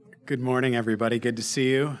Good morning, everybody. Good to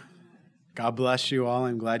see you. God bless you all.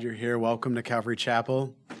 I'm glad you're here. Welcome to Calvary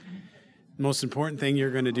Chapel. The most important thing you're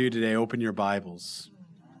going to do today, open your Bibles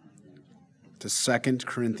to 2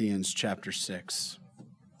 Corinthians chapter 6.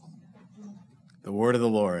 The word of the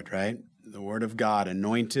Lord, right? The word of God,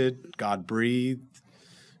 anointed, God-breathed,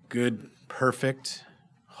 good, perfect,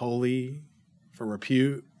 holy, for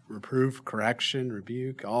reproof, correction,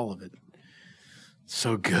 rebuke, all of it.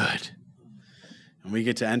 So good. And we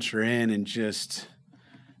get to enter in and just,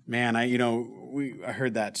 man, I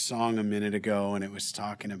heard that song a minute ago, and it was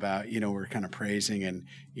talking about, we're kind of praising, and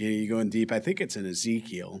you go in deep. I think it's in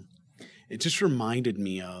Ezekiel. It just reminded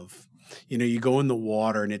me of, you go in the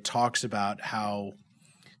water, and it talks about how,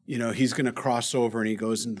 he's going to cross over, and he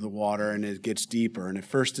goes into the water, and it gets deeper. And at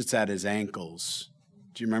first, it's at his ankles.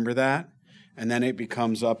 Do you remember that? And then it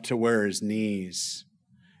becomes up to where his knees,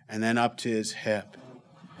 and then up to his hip.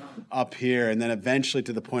 Up here, and then eventually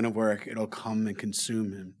to the point of where it'll come and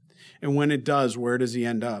consume him. And when it does, where does he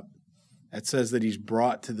end up? It says that he's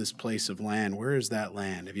brought to this place of land. Where is that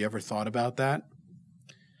land? Have you ever thought about that?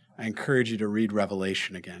 I encourage you to read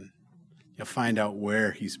Revelation again. You'll find out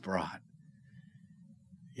where he's brought.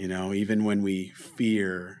 Even when we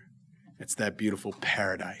fear, it's that beautiful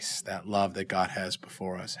paradise, that love that God has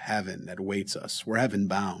before us, heaven that awaits us. We're heaven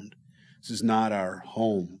bound. This is not our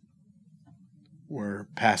home. We're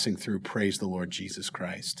passing through, praise the Lord Jesus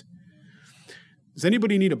Christ. Does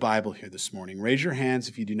anybody need a Bible here this morning? Raise your hands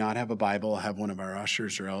if you do not have a Bible. I'll have one of our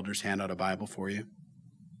ushers or elders hand out a Bible for you.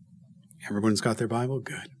 Everyone's got their Bible?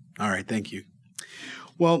 Good. All right, thank you.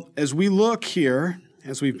 Well, as we look here,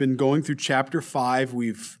 as we've been going through chapter 5,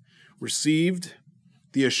 we've received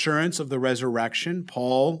the assurance of the resurrection,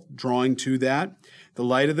 Paul drawing to that. The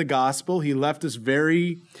light of the gospel, he left us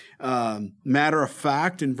very matter of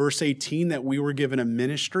fact in verse 18 that we were given a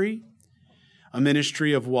ministry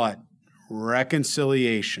of what?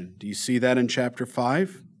 Reconciliation. Do you see that in chapter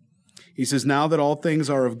 5? He says, now that all things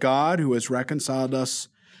are of God, who has reconciled us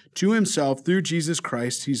to himself through Jesus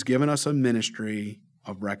Christ, he's given us a ministry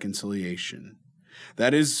of reconciliation.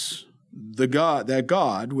 That is, that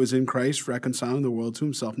God was in Christ reconciling the world to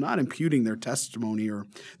himself, not imputing their testimony or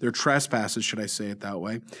their trespasses, should I say it that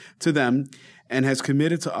way, to them, and has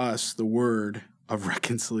committed to us the word of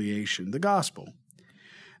reconciliation, the gospel.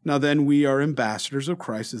 Now then, we are ambassadors of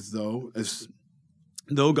Christ, as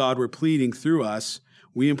though God were pleading through us.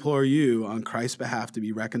 We implore you on Christ's behalf to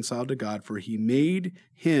be reconciled to God, for he made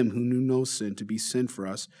him who knew no sin to be sin for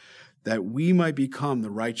us, that we might become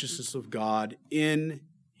the righteousness of God in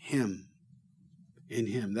him. In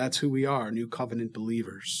him. That's who we are, new covenant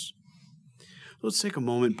believers. Let's take a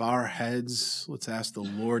moment, bow our heads. Let's ask the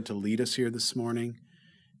Lord to lead us here this morning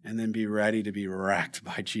and then be ready to be wrecked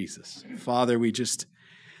by Jesus. Father, we just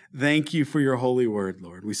thank you for your holy word,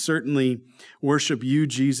 Lord. We certainly worship you,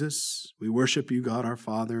 Jesus. We worship you, God, our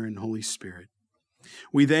Father, and Holy Spirit.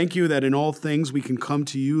 We thank you that in all things we can come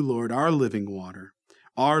to you, Lord, our living water,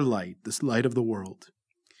 our light, this light of the world.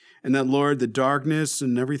 And that, Lord, the darkness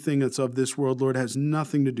and everything that's of this world, Lord, has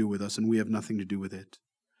nothing to do with us, and we have nothing to do with it.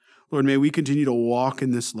 Lord, may we continue to walk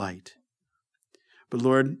in this light. But,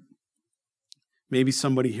 Lord, maybe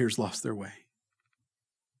somebody here's lost their way.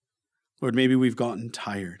 Lord, maybe we've gotten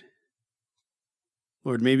tired.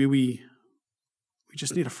 Lord, maybe we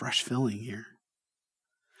just need a fresh filling here.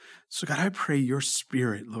 So, God, I pray your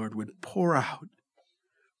Spirit, Lord, would pour out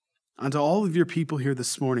onto all of your people here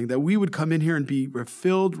this morning, that we would come in here and be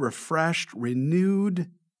refilled, refreshed, renewed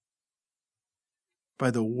by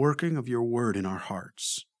the working of your word in our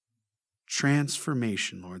hearts.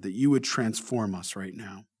 Transformation, Lord, that you would transform us right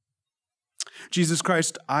now. Jesus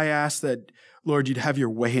Christ, I ask that, Lord, you'd have your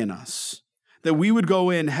way in us, that we would go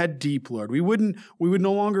in head deep, Lord. We would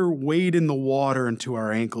no longer wade in the water into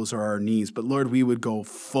our ankles or our knees, but Lord, we would go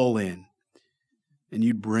full in, and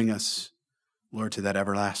you'd bring us, Lord, to that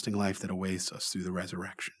everlasting life that awaits us through the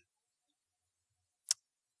resurrection.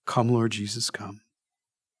 Come, Lord Jesus, come.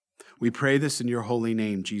 We pray this in your holy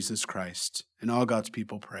name, Jesus Christ. And all God's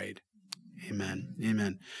people prayed. Amen.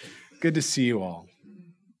 Amen. Good to see you all.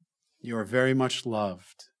 You are very much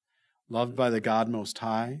loved. Loved by the God Most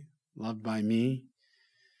High, loved by me,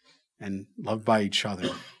 and loved by each other.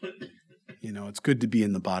 It's good to be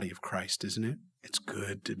in the body of Christ, isn't it? It's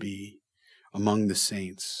good to be among the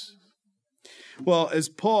saints. Well, as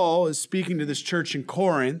Paul is speaking to this church in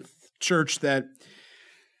Corinth, church that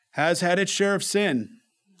has had its share of sin,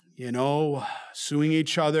 suing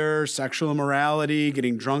each other, sexual immorality,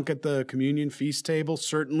 getting drunk at the communion feast table.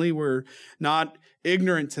 Certainly, we're not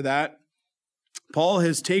ignorant to that. Paul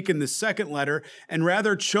has taken the second letter and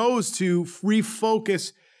rather chose to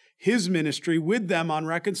refocus his ministry with them on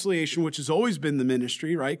reconciliation, which has always been the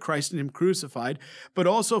ministry, right? Christ and him crucified, but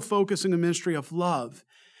also focusing a ministry of love.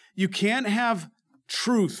 You can't have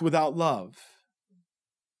truth without love,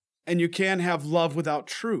 and you can't have love without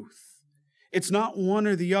truth. It's not one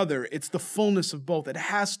or the other. It's the fullness of both. It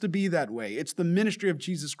has to be that way. It's the ministry of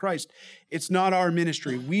Jesus Christ. It's not our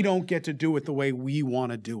ministry. We don't get to do it the way we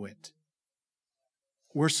want to do it.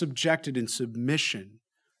 We're subjected in submission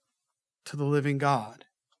to the living God.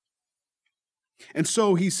 And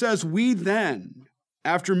so he says, we then,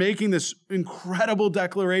 after making this incredible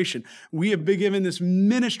declaration, we have been given this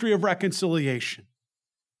ministry of reconciliation.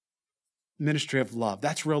 Ministry of love.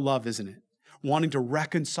 That's real love, isn't it? Wanting to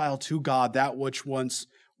reconcile to God that which once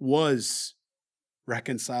was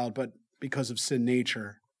reconciled, but because of sin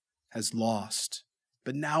nature has lost.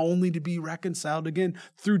 But now only to be reconciled again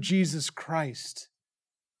through Jesus Christ,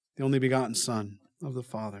 the only begotten Son of the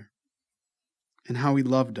Father, and how he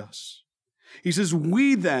loved us. He says,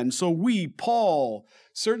 we then, so we, Paul,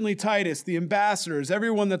 certainly Titus, the ambassadors,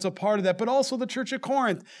 everyone that's a part of that, but also the church at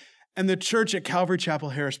Corinth, and the church at Calvary Chapel,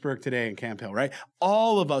 Harrisburg today in Camp Hill, right?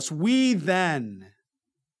 All of us, we then,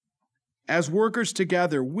 as workers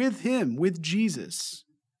together with him, with Jesus,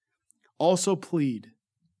 also plead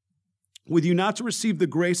with you not to receive the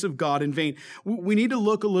grace of God in vain. We need to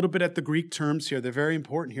look a little bit at the Greek terms here. They're very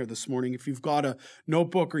important here this morning. If you've got a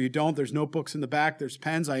notebook or you don't, there's notebooks in the back. There's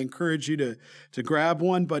pens. I encourage you to grab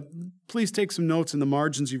one, but please take some notes in the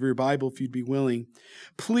margins of your Bible if you'd be willing.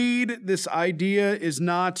 Plead, this idea is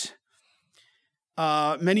not...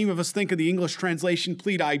 many of us think of the English translation,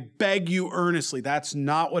 plead, I beg you earnestly. That's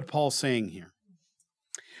not what Paul's saying here.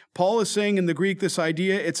 Paul is saying in the Greek this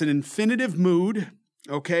idea, it's an infinitive mood,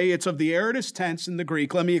 okay? It's of the aorist tense in the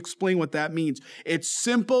Greek. Let me explain what that means. It's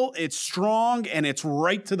simple, it's strong, and it's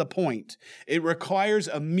right to the point. It requires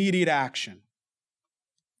immediate action.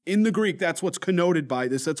 In the Greek, that's what's connoted by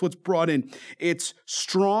this. That's what's brought in. It's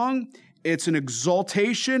strong, it's an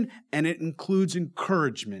exaltation, and it includes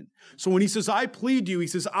encouragement. So when he says, I plead you, he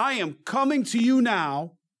says, I am coming to you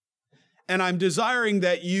now, and I'm desiring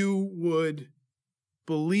that you would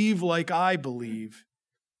believe like I believe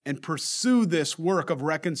and pursue this work of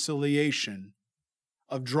reconciliation,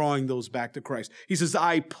 of drawing those back to Christ. He says,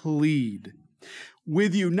 I plead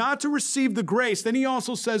with you not to receive the grace. Then he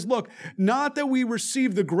also says, look, not that we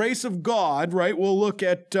receive the grace of God, right? We'll look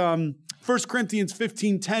at 1 Corinthians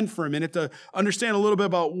 15:10 for a minute to understand a little bit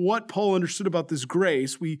about what Paul understood about this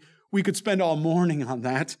grace. We could spend all morning on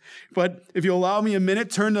that. But if you allow me a minute,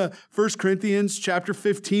 turn to 1 Corinthians chapter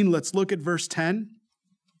 15. Let's look at verse 10.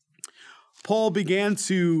 Paul began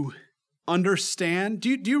to understand. Do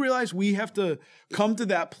you realize we have to come to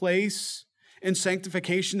that place in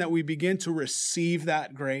sanctification that we begin to receive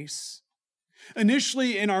that grace?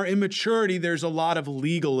 Initially, in our immaturity, there's a lot of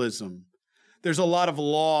legalism. There's a lot of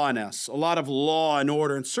law in us, a lot of law and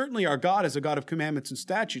order. And certainly our God is a God of commandments and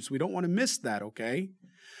statutes. We don't want to miss that, okay?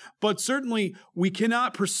 But certainly we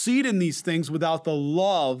cannot proceed in these things without the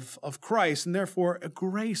love of Christ and therefore a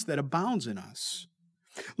grace that abounds in us.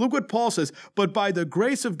 Look what Paul says, but by the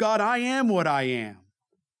grace of God, I am what I am.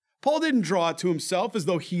 Paul didn't draw it to himself as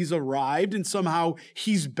though he's arrived and somehow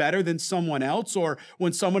he's better than someone else, or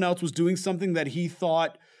when someone else was doing something that he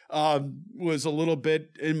thought was a little bit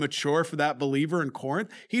immature for that believer in Corinth.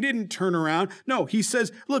 He didn't turn around. No, he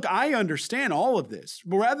says, look, I understand all of this.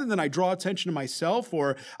 But rather than I draw attention to myself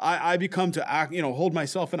or I become to act, hold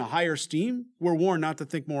myself in a higher esteem, we're warned not to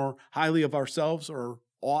think more highly of ourselves or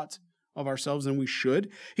ought of ourselves than we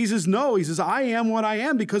should. He says, no, he says, I am what I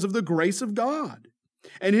am because of the grace of God.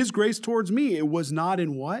 And his grace towards me, it was not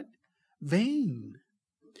in what? Vain.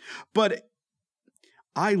 But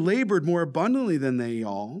I labored more abundantly than they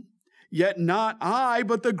all, yet not I,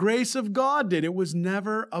 but the grace of God did. It was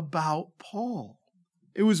never about Paul.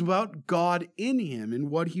 It was about God in him and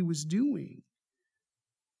what he was doing.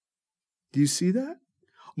 Do you see that?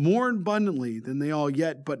 More abundantly than they all,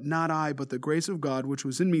 yet, but not I, but the grace of God which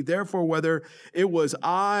was in me. Therefore, whether it was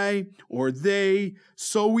I or they,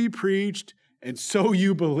 so we preached, and so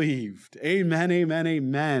you believed. Amen, amen,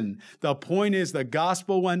 amen. The point is the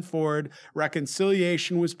gospel went forward.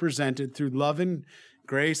 Reconciliation was presented through love and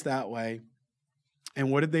grace that way.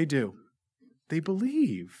 And what did they do? They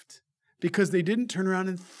believed because they didn't turn around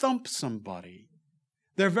and thump somebody.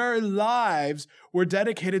 Their very lives were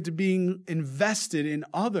dedicated to being invested in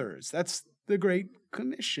others. That's the Great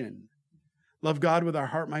Commission. Love God with our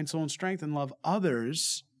heart, mind, soul, and strength, and love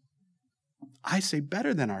others, I say,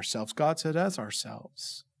 better than ourselves. God said as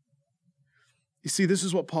ourselves. You see, this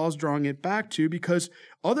is what Paul's drawing it back to, because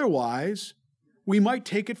otherwise we might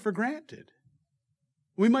take it for granted.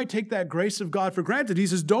 We might take that grace of God for granted. He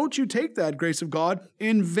says, don't you take that grace of God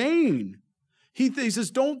in vain. He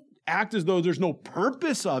says, don't act as though there's no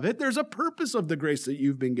purpose of it. There's a purpose of the grace that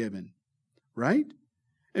you've been given, right?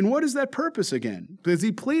 And what is that purpose again? Because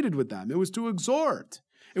he pleaded with them. It was to exhort.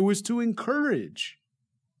 It was to encourage.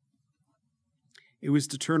 It was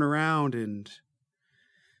to turn around and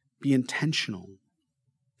be intentional.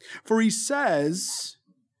 For he says,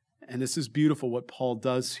 and this is beautiful what Paul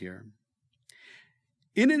does here,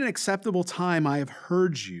 in an acceptable time I have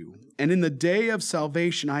heard you, and in the day of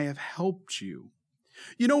salvation I have helped you.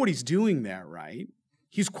 You know what he's doing there, right?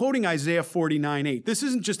 He's quoting Isaiah 49:8. This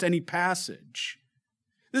isn't just any passage.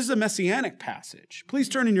 This is a messianic passage. Please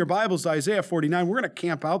turn in your Bibles to Isaiah 49. We're going to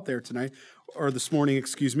camp out there tonight, or this morning,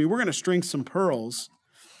 excuse me. We're going to string some pearls.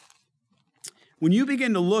 When you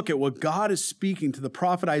begin to look at what God is speaking to the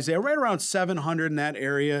prophet Isaiah, right around 700 in that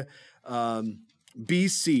area,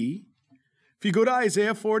 BC, if you go to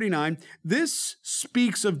Isaiah 49, this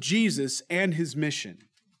speaks of Jesus and his mission.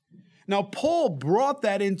 Now, Paul brought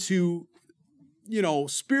that into,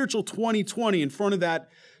 spiritual 2020 in front of that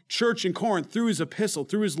church in Corinth through his epistle,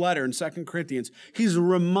 through his letter in 2 Corinthians. He's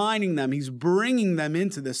reminding them, he's bringing them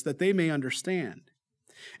into this that they may understand.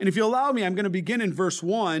 And if you allow me, I'm going to begin in verse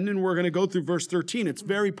 1, and we're going to go through verse 13. It's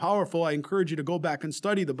very powerful. I encourage you to go back and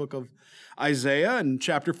study the book of Isaiah in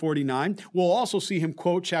chapter 49. We'll also see him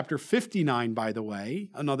quote chapter 59, by the way,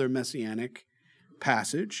 another messianic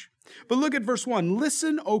passage. But look at verse 1.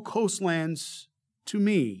 Listen, O coastlands, to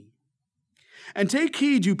me, and take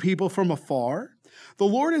heed, you people from afar. The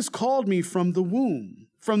Lord has called me from the womb,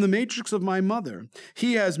 from the matrix of my mother.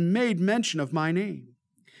 He has made mention of my name.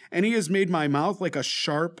 And he has made my mouth like a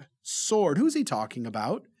sharp sword. Who's he talking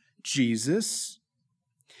about? Jesus.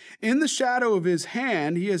 In the shadow of his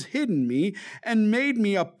hand he has hidden me and made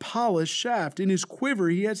me a polished shaft. In his quiver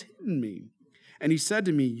he has hidden me. And he said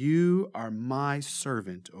to me, you are my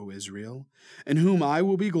servant, O Israel, in whom I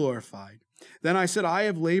will be glorified. Then I said, I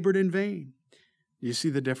have labored in vain. You see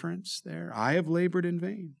the difference there? I have labored in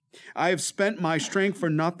vain. I have spent my strength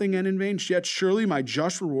for nothing and in vain. Yet surely my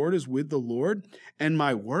just reward is with the Lord and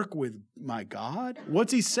my work with my God.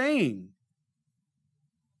 What's he saying?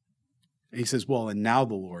 And he says, well, and now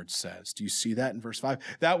the Lord says. Do you see that in verse 5?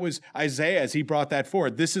 That was Isaiah as he brought that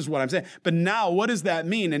forward. This is what I'm saying. But now, what does that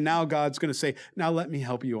mean? And now God's going to say, now let me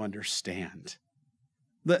help you understand.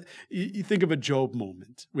 You think of a Job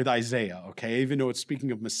moment with Isaiah, okay? Even though it's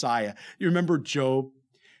speaking of Messiah. You remember Job?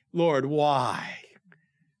 Lord, why?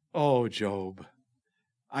 Oh, Job,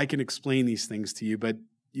 I can explain these things to you, but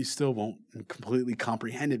you still won't completely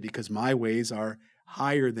comprehend it because my ways are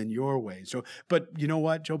higher than your ways. So, but you know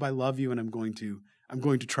what, Job, I love you, and I'm going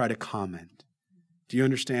to try to comment. Do you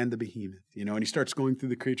understand the behemoth? And he starts going through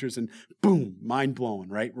the creatures, and boom, mind blown,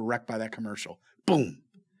 right? We're wrecked by that commercial. Boom,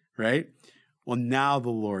 right? Well, now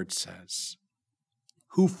the Lord says,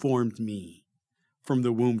 who formed me from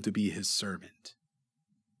the womb to be his servant,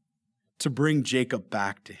 to bring Jacob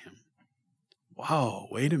back to him? Whoa,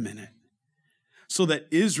 wait a minute. So that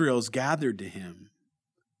Israel is gathered to him.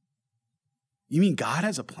 You mean God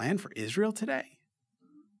has a plan for Israel today?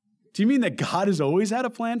 Do you mean that God has always had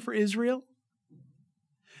a plan for Israel?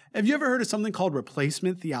 Have you ever heard of something called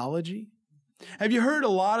replacement theology? Have you heard a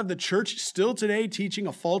lot of the church still today teaching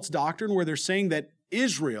a false doctrine where they're saying that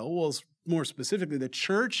Israel, well, more specifically, the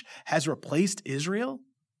church has replaced Israel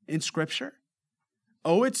in Scripture?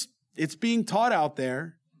 Oh, it's being taught out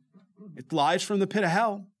there. It lies from the pit of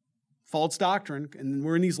hell. False doctrine. And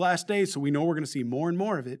we're in these last days, so we know we're going to see more and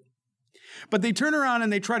more of it. But they turn around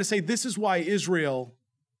and they try to say this is why Israel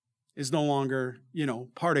is no longer,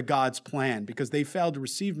 part of God's plan, because they failed to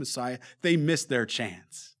receive Messiah. They missed their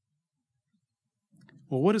chance.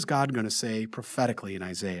 Well, what is God going to say prophetically in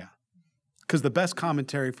Isaiah? Because the best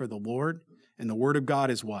commentary for the Lord and the Word of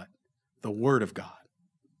God is what? The Word of God.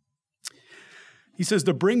 He says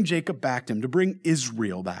to bring Jacob back to him, to bring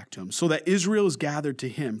Israel back to him, so that Israel is gathered to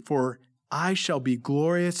him, for I shall be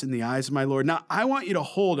glorious in the eyes of my Lord. Now, I want you to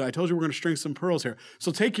hold, I told you we're going to string some pearls here.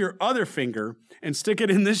 So take your other finger and stick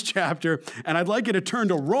it in this chapter, and I'd like you to turn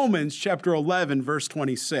to Romans chapter 11, verse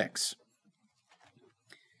 26.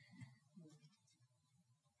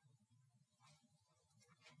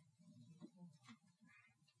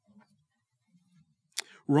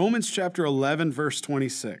 Romans chapter 11, verse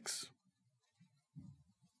 26.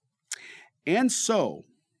 And so,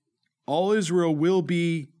 all Israel will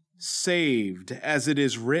be saved, as it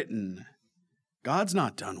is written. God's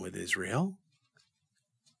not done with Israel.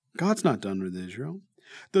 God's not done with Israel.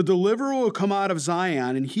 The deliverer will come out of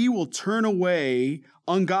Zion, and he will turn away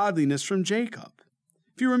ungodliness from Jacob.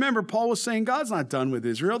 If you remember, Paul was saying God's not done with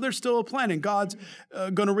Israel. There's still a plan, and God's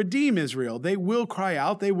going to redeem Israel. They will cry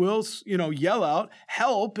out. They will, yell out,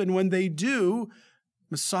 help. And when they do,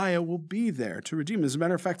 Messiah will be there to redeem. As a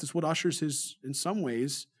matter of fact, it's what ushers in some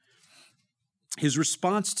ways, his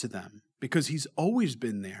response to them, because he's always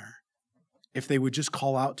been there. If they would just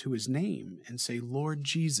call out to his name and say, Lord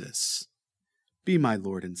Jesus, be my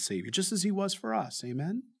Lord and Savior, just as he was for us.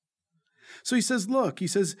 Amen? So he says,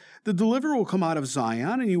 the deliverer will come out of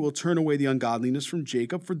Zion, and he will turn away the ungodliness from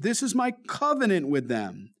Jacob, for this is my covenant with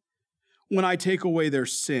them when I take away their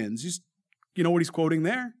sins. You know what he's quoting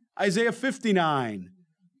there? Isaiah 59,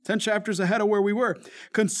 10 chapters ahead of where we were.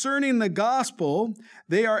 Concerning the gospel,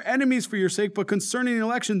 they are enemies for your sake, but concerning the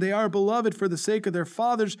election, they are beloved for the sake of their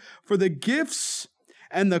fathers. For the gifts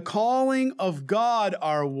and the calling of God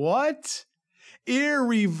are what?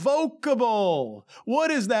 Irrevocable. What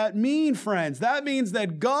does that mean, friends? That means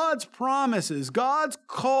that God's promises, God's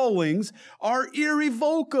callings are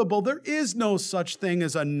irrevocable. There is no such thing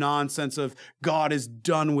as a nonsense of God is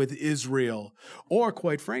done with Israel, or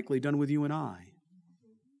quite frankly, done with you and I.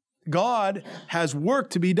 God has work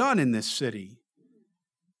to be done in this city,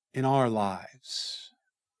 in our lives.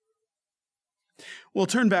 We'll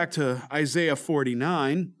turn back to Isaiah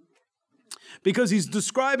 49, because he's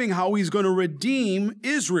describing how he's going to redeem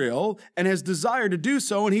Israel and has desired to do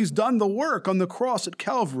so, and he's done the work on the cross at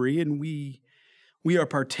Calvary, and we are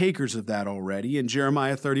partakers of that already. And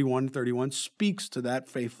Jeremiah 31:31 speaks to that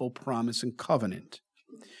faithful promise and covenant.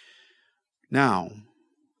 Now,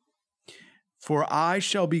 for I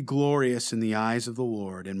shall be glorious in the eyes of the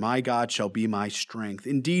Lord, and my God shall be my strength.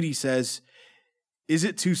 Indeed, he says, is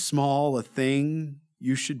it too small a thing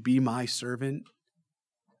you should be my servant?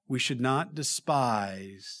 We should not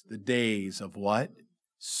despise the days of what?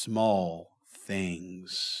 Small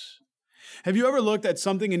things. Have you ever looked at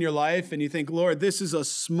something in your life and you think, Lord, this is a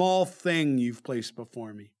small thing you've placed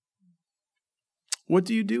before me? What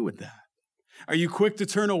do you do with that? Are you quick to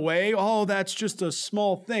turn away? Oh, that's just a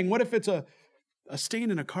small thing. What if it's a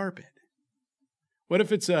stain in a carpet? What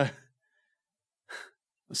if it's a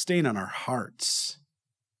stain on our hearts?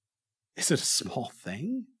 Is it a small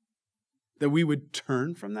thing that we would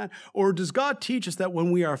turn from that? Or does God teach us that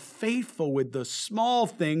when we are faithful with the small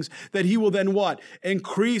things, that he will then what?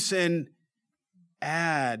 Increase and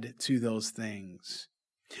add to those things.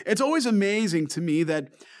 It's always amazing to me that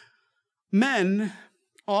men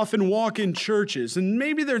often walk in churches, and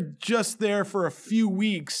maybe they're just there for a few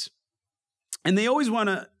weeks, and they always want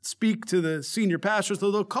to speak to the senior pastor, so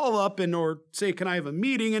they'll call up or say, can I have a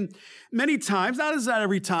meeting? And many times, not as that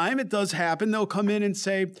every time, it does happen, they'll come in and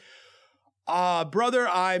say, brother,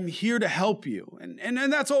 I'm here to help you.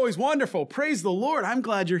 And that's always wonderful. Praise the Lord. I'm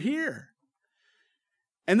glad you're here.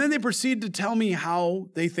 And then they proceed to tell me how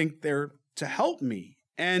they think they're to help me.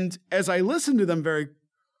 And as I listen to them very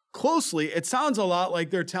closely, it sounds a lot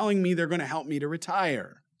like they're telling me they're going to help me to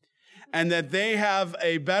retire, and that they have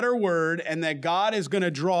a better word, and that God is going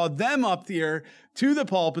to draw them up there to the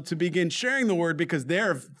pulpit to begin sharing the word because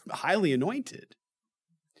they're highly anointed.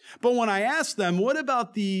 But when I ask them, what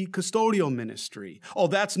about the custodial ministry? Oh,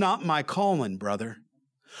 that's not my calling, brother.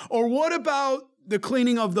 Or what about the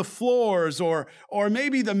cleaning of the floors, or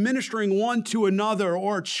maybe the ministering one to another,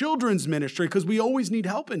 or children's ministry, because we always need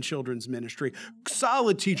help in children's ministry.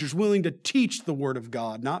 Solid teachers willing to teach the word of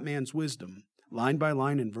God, not man's wisdom, line by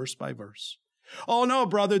line and verse by verse. Oh, no,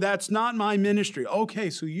 brother, that's not my ministry. Okay,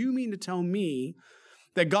 so you mean to tell me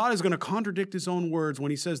that God is going to contradict his own words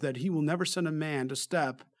when he says that he will never send a man to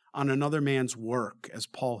step on another man's work, as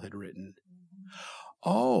Paul had written?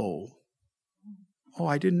 Oh,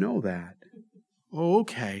 I didn't know that. Oh,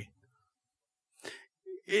 okay.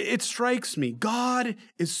 It strikes me. God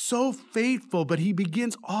is so faithful, but he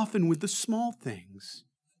begins often with the small things.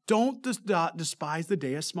 Don't despise the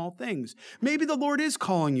day of small things. Maybe the Lord is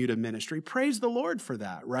calling you to ministry. Praise the Lord for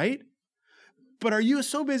that, right? But are you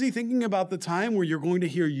so busy thinking about the time where you're going to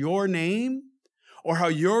hear your name, or how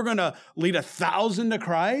you're going to lead 1,000 to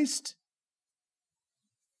Christ,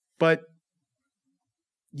 but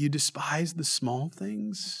you despise the small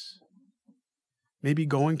things? Maybe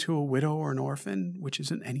going to a widow or an orphan, which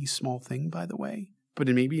isn't any small thing, by the way, but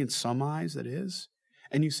maybe in some eyes it is.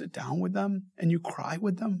 And you sit down with them, and you cry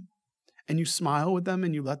with them, and you smile with them,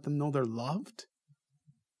 and you let them know they're loved.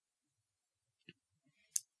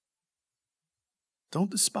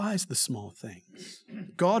 Don't despise the small things.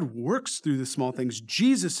 God works through the small things.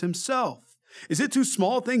 Jesus himself. Is it too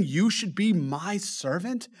small a thing you should be my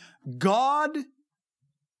servant? God,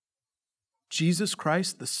 Jesus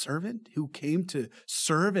Christ, the servant who came to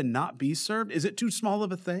serve and not be served. Is it too small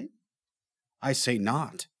of a thing? I say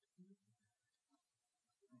not.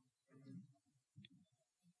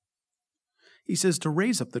 He says to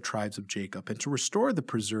raise up the tribes of Jacob and to restore the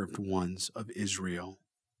preserved ones of Israel.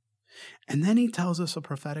 And then he tells us a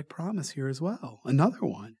prophetic promise here as well, another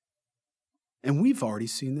one. And we've already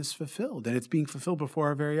seen this fulfilled, and it's being fulfilled before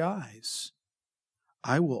our very eyes.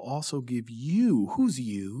 I will also give you, who's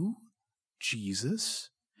you?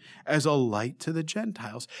 Jesus, as a light to the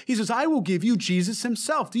Gentiles. He says, I will give you Jesus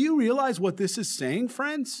himself. Do you realize what this is saying,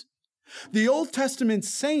 friends? The Old Testament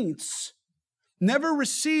saints never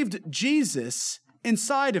received Jesus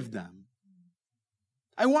inside of them.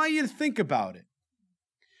 I want you to think about it.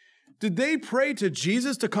 Did they pray to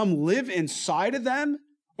Jesus to come live inside of them?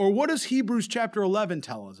 Or what does Hebrews chapter 11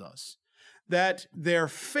 tell us? That their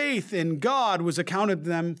faith in God was accounted to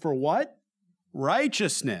them for what?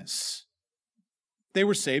 Righteousness. They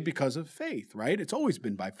were saved because of faith, right? It's always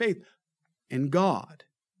been by faith in God.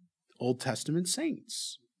 Old Testament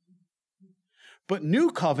saints. But New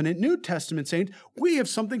Covenant, New Testament saints, we have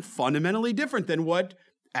something fundamentally different than what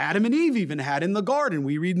Adam and Eve even had in the garden.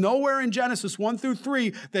 We read nowhere in Genesis 1 through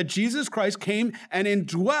 3 that Jesus Christ came and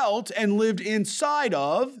indwelt and lived inside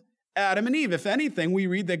of Adam and Eve. If anything, we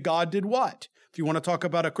read that God did what? If you want to talk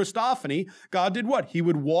about a Christophany, God did what? He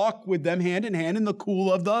would walk with them hand in hand in the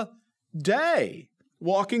cool of the day,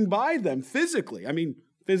 walking by them physically. I mean,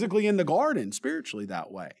 physically in the garden, spiritually that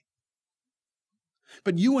way.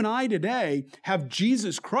 But you and I today have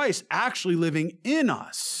Jesus Christ actually living in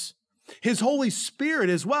us. His Holy Spirit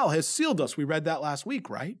as well has sealed us. We read that last week,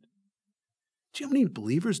 right? Do you know how many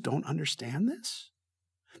believers don't understand this?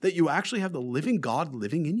 That you actually have the living God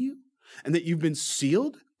living in you and that you've been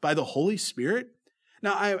sealed by the Holy Spirit?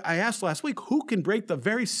 Now, I asked last week, who can break the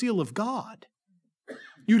very seal of God?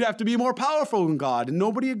 You'd have to be more powerful than God, and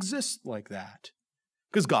nobody exists like that.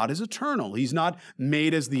 Because God is eternal. He's not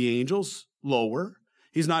made as the angels, lower.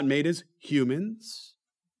 He's not made as humans.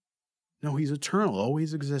 No, he's eternal,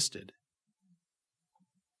 always existed.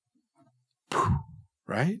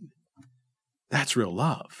 Right? That's real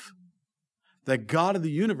love. That God of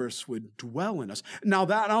the universe would dwell in us. Now,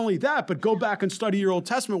 not only that, but go back and study your Old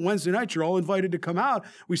Testament. Wednesday night, you're all invited to come out.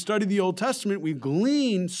 We study the Old Testament. We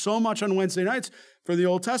glean so much on Wednesday nights for the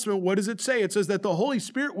Old Testament. What does it say? It says that the Holy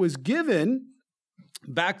Spirit was given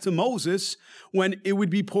back to Moses when it would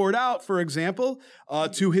be poured out, for example,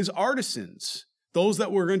 to his artisans. Those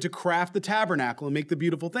that were going to craft the tabernacle and make the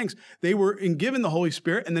beautiful things. They were given the Holy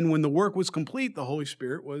Spirit, and then when the work was complete, the Holy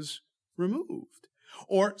Spirit was removed.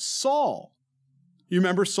 Or Saul. You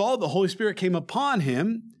remember Saul? The Holy Spirit came upon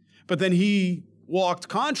him, but then he walked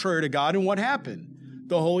contrary to God, and what happened?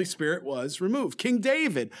 The Holy Spirit was removed. King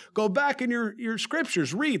David, go back in your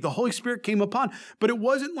scriptures, read. The Holy Spirit came upon, but it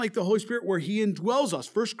wasn't like the Holy Spirit where he indwells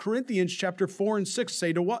us. 1 Corinthians chapter 4 and 6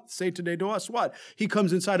 say today to us what? He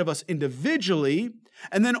comes inside of us individually,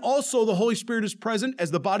 and then also the Holy Spirit is present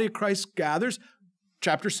as the body of Christ gathers,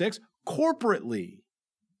 chapter 6, corporately.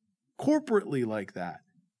 Corporately like that.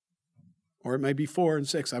 Or it might be 4 and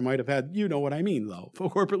 6. I might have had, you know what I mean, though,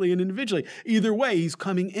 corporately and individually. Either way, he's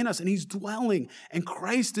coming in us and he's dwelling, and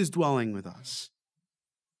Christ is dwelling with us.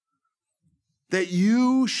 That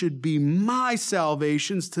you should be my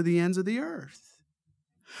salvations to the ends of the earth.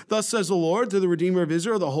 Thus says the Lord to the Redeemer of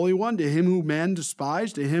Israel, the Holy One, to him who men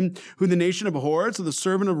despise, to him who the nation abhors, to the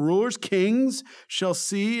servant of rulers, kings shall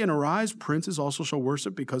see and arise, princes also shall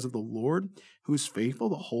worship because of the Lord who is faithful,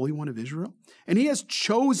 the Holy One of Israel. And he has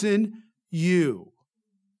chosen you.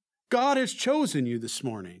 God has chosen you this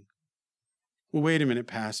morning. Well, wait a minute,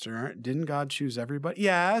 Pastor. Didn't God choose everybody?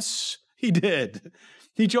 Yes, he did.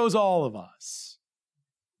 He chose all of us.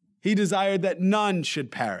 He desired that none should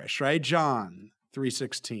perish, right? John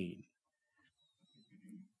 3:16.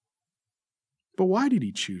 But why did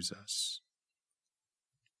he choose us?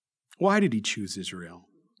 Why did he choose Israel?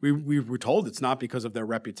 We were told it's not because of their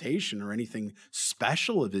reputation or anything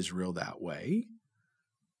special of Israel that way.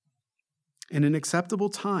 In an acceptable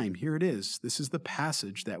time, here it is. This is the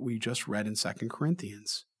passage that we just read in 2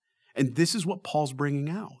 Corinthians. And this is what Paul's bringing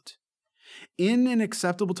out. In an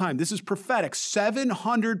acceptable time, this is prophetic,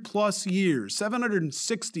 700 plus years,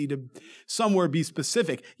 760 to somewhere be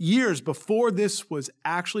specific, years before this was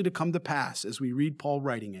actually to come to pass as we read Paul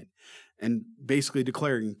writing it and basically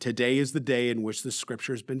declaring today is the day in which the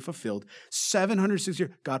scripture has been fulfilled. 760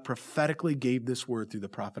 years, God prophetically gave this word through the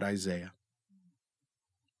prophet Isaiah.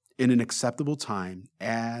 In an acceptable time,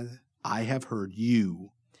 as I have heard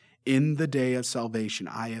you, in the day of salvation,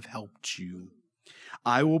 I have helped you.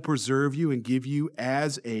 I will preserve you and give you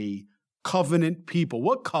as a covenant people.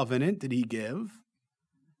 What covenant did he give?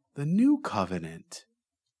 The new covenant.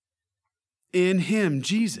 In him,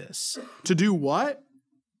 Jesus. To do what?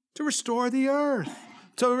 To restore the earth.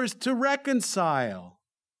 To reconcile.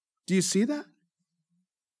 Do you see that?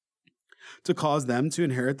 to cause them to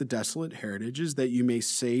inherit the desolate heritages, that you may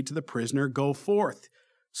say to the prisoner, go forth.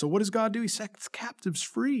 So what does God do? He sets captives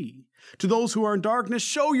free. To those who are in darkness,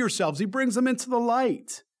 show yourselves. He brings them into the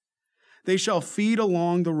light. They shall feed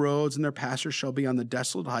along the roads, and their pastures shall be on the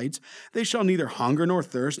desolate heights. They shall neither hunger nor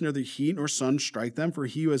thirst, neither heat nor sun strike them, for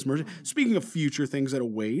he who has mercy. Speaking of future things that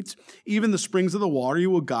await, even the springs of the water,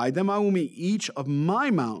 you will guide them. I will make each of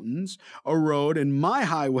my mountains a road, and my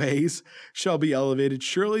highways shall be elevated.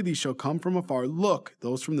 Surely these shall come from afar. Look,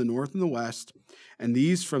 those from the north and the west, and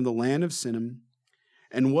these from the land of Sinim.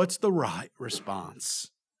 And what's the right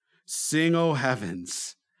response? Sing, O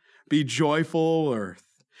heavens, be joyful, earth,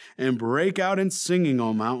 and break out in singing,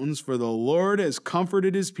 O mountains, for the Lord has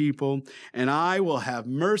comforted his people, and I will have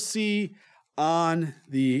mercy on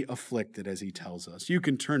the afflicted, as he tells us. You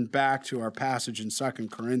can turn back to our passage in 2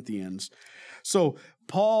 Corinthians. So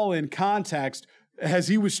Paul, in context, as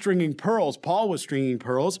he was stringing pearls, Paul was stringing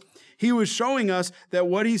pearls, he was showing us that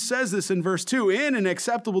what he says this in verse 2, in an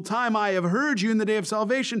acceptable time I have heard you in the day of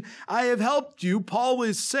salvation, I have helped you. Paul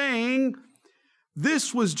is saying,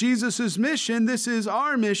 this was Jesus' mission. This is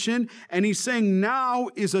our mission. And he's saying now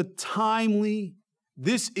is a timely,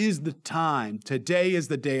 this is the time. Today is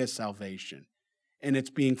the day of salvation. And it's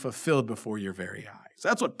being fulfilled before your very eyes.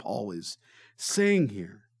 That's what Paul is saying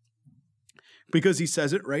here. Because he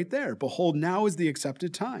says it right there. Behold, now is the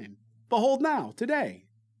accepted time. Behold now, today.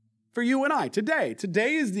 For you and I, today.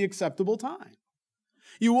 Today is the acceptable time.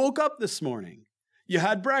 You woke up this morning. You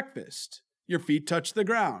had breakfast. Your feet touched the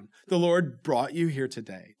ground. The Lord brought you here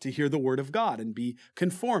today to hear the word of God and be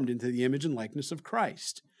conformed into the image and likeness of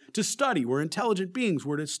Christ. To study. We're intelligent beings.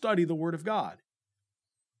 We're to study the word of God.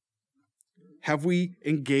 Have we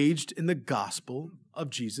engaged in the gospel of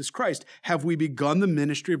Jesus Christ? Have we begun the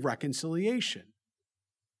ministry of reconciliation?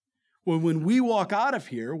 Well, when we walk out of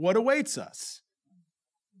here, what awaits us?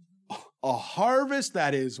 A harvest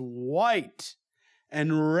that is white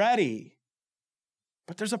and ready.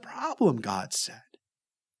 But there's a problem, God said.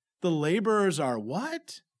 The laborers are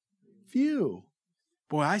what? Few.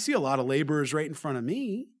 Boy, I see a lot of laborers right in front of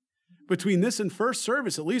me. Between this and first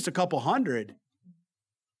service, at least a couple hundred.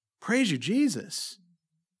 Praise you, Jesus,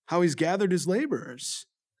 how he's gathered his laborers.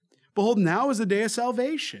 Behold, now is the day of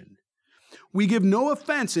salvation. We give no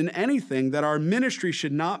offense in anything that our ministry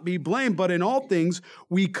should not be blamed, but in all things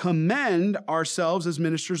we commend ourselves as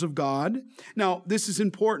ministers of God. Now, this is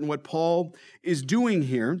important. What Paul is doing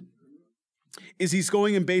here is he's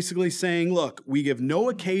going and basically saying, look, we give no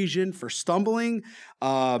occasion for stumbling,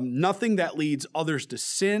 nothing that leads others to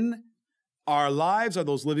sin. Our lives are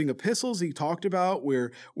those living epistles he talked about.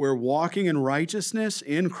 We're walking in righteousness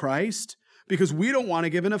in Christ because we don't want to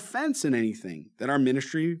give an offense in anything that our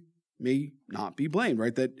ministry may not be blamed,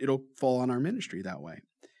 right? That it'll fall on our ministry that way.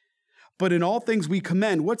 But in all things we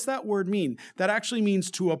commend. What's that word mean? That actually means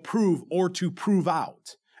to approve or to prove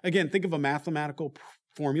out. Again, think of a mathematical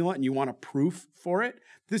formula and you want a proof for it.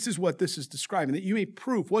 This is what this is describing, that you may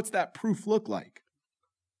prove. What's that proof look like?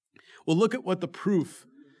 Well, look at what the proof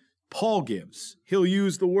Paul gives. He'll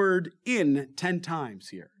use the word in 10 times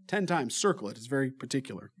here. 10 times, circle it. It's very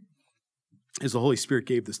particular, as the Holy Spirit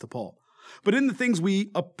gave this to Paul. But in the things we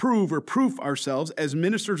approve or proof ourselves as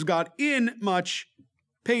ministers of God in much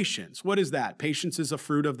patience. What is that? Patience is a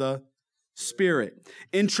fruit of the Spirit.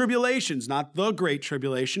 In tribulations, not the great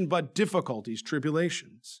tribulation, but difficulties,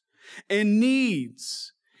 tribulations. In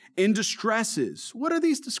needs, in distresses. What are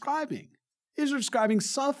these describing? These are describing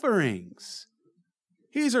sufferings.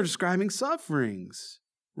 These are describing sufferings,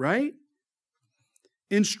 right?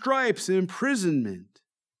 In stripes, in imprisonment.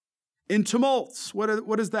 In tumults,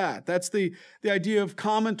 what is that? That's the idea of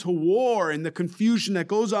common to war and the confusion that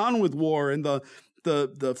goes on with war and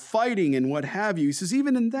the fighting and what have you. He says,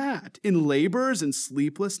 even in that, in labors and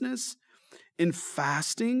sleeplessness, in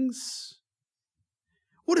fastings.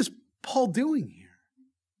 What is Paul doing here?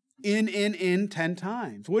 In 10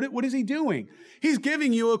 times. What is he doing? He's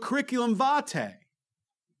giving you a curriculum vitae.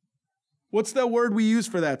 What's the word we use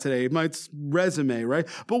for that today? It's resume, right?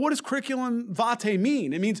 But what does curriculum vitae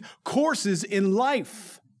mean? It means courses in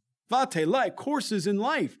life. Vitae, life, courses in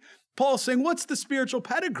life. Paul's saying, what's the spiritual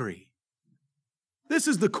pedigree? This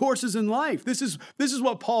is the courses in life. This is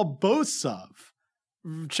what Paul boasts of.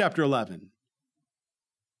 Chapter 11.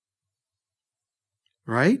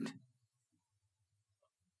 Right?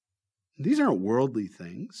 These aren't worldly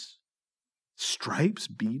things. Stripes,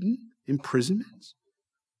 beaten, imprisonments.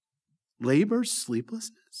 Labor,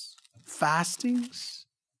 sleeplessness, fastings.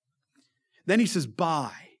 Then he says,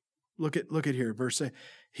 by. Look at here, verse 8.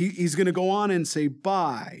 He's going to go on and say,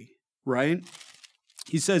 by, right?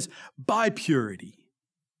 He says, by purity.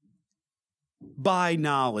 by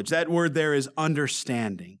knowledge. That word there is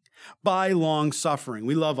understanding. By long-suffering.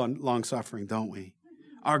 We love long-suffering, don't we?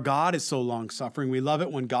 Our God is so long-suffering. We love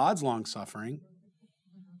it when God's long-suffering.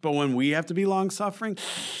 But when we have to be long-suffering,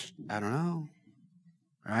 I don't know.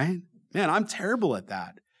 Right? Man, I'm terrible at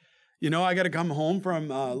that. I got to come home from,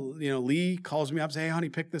 Lee calls me up, say, hey, honey,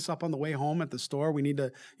 pick this up on the way home at the store. We need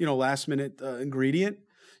a, last minute ingredient.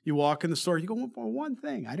 You walk in the store, you go for one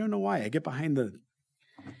thing. I don't know why. I get behind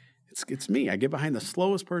it's me. I get behind the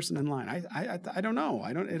slowest person in line. I don't know.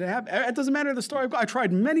 It doesn't matter the store. I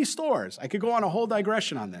tried many stores. I could go on a whole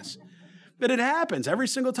digression on this. But it happens every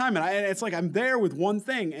single time. And it's like I'm there with one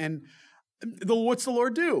thing. And what's the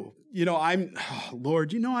Lord do?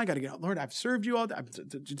 Lord, I got to get out. Lord, I've served you all day.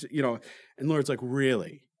 And Lord's like,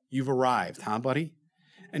 really? You've arrived, huh, buddy?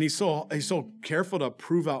 And he's so careful to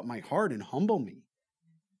prove out my heart and humble me.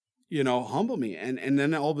 Humble me. And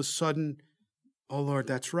then all of a sudden, oh, Lord,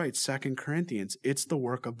 that's right. 2 Corinthians, it's the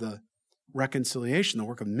work of the reconciliation, the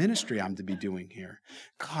work of ministry I'm to be doing here.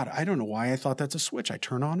 God, I don't know why I thought that's a switch I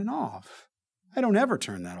turn on and off. I don't ever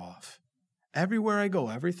turn that off. Everywhere I go,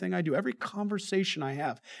 everything I do, every conversation I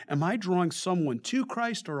have, am I drawing someone to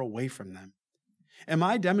Christ or away from them? Am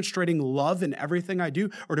I demonstrating love in everything I do?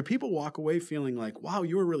 Or do people walk away feeling like, wow,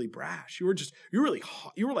 you were really brash. You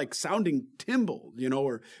were like sounding timbrel,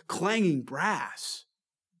 or clanging brass.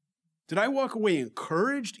 Did I walk away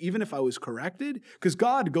encouraged even if I was corrected? Because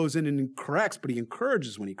God goes in and corrects, but he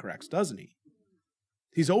encourages when he corrects, doesn't he?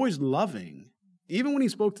 He's always loving. Even when he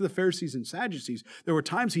spoke to the Pharisees and Sadducees, there were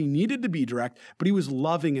times he needed to be direct, but he was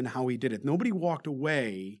loving in how he did it. Nobody walked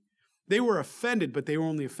away. They were offended, but they were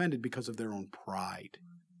only offended because of their own pride.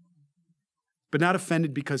 But not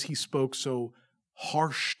offended because he spoke so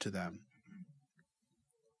harsh to them.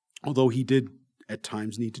 Although he did at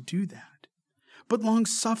times need to do that. But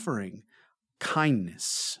long-suffering,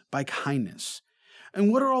 kindness, by kindness.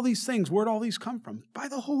 And what are all these things? Where do all these come from? By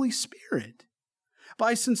the Holy Spirit.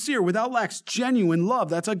 By sincere, without lacks, genuine love.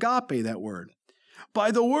 That's agape, that word.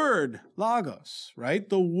 By the word, logos, right?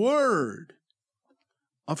 The word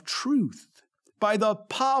of truth. By the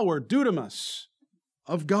power, dunamis,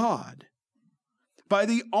 of God. By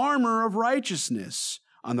the armor of righteousness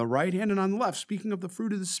on the right hand and on the left, speaking of the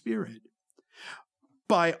fruit of the Spirit.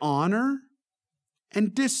 By honor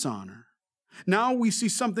and dishonor. Now we see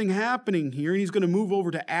something happening here, and he's going to move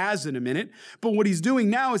over to as in a minute. But what he's doing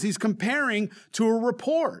now is he's comparing to a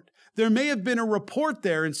report. There may have been a report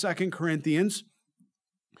there in 2 Corinthians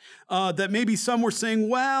that maybe some were saying,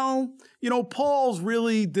 well, Paul's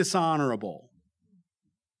really dishonorable.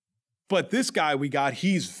 But this guy we got,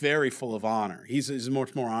 he's very full of honor. He's a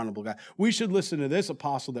much more honorable guy. We should listen to this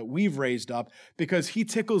apostle that we've raised up because he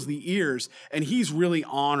tickles the ears and he's really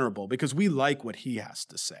honorable because we like what he has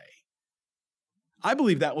to say. I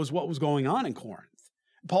believe that was what was going on in Corinth.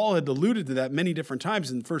 Paul had alluded to that many different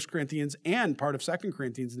times in 1 Corinthians and part of 2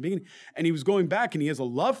 Corinthians in the beginning. And he was going back and he has a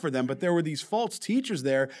love for them, but there were these false teachers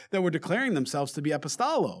there that were declaring themselves to be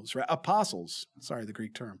apostolos, right? Apostles. Sorry, the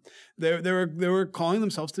Greek term. They were calling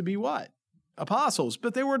themselves to be what? Apostles.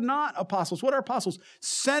 But they were not apostles. What are apostles?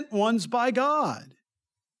 Sent ones by God.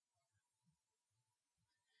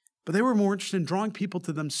 But they were more interested in drawing people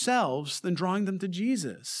to themselves than drawing them to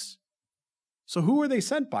Jesus. So who are they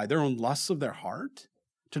sent by? Their own lusts of their heart?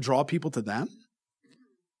 To draw people to them?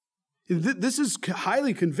 This is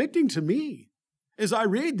highly convicting to me as I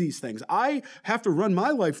read these things. I have to run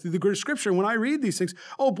my life through the Great Scripture. And when I read these things,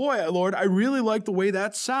 oh boy, Lord, I really like the way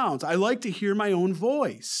that sounds. I like to hear my own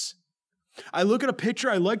voice. I look at a picture,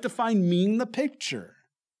 I like to find me in the picture.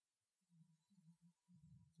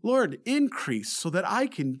 Lord, increase so that I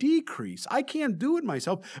can decrease. I can't do it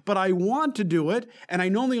myself, but I want to do it. And I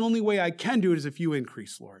know the only way I can do it is if you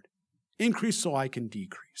increase, Lord. Increase so I can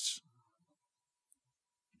decrease.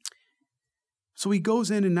 So he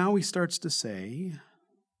goes in and now he starts to say,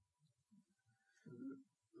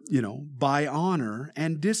 by honor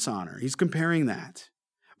and dishonor. He's comparing that.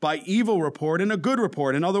 By evil report and a good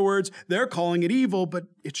report. In other words, they're calling it evil, but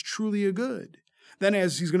it's truly a good. Then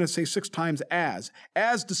as he's going to say 6 times as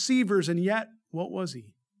deceivers, and yet, what was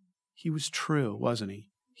he? He was true, wasn't he?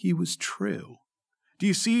 He was true. Do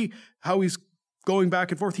you see how he's going back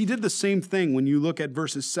and forth? He did the same thing when you look at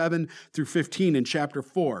verses 7 through 15 in chapter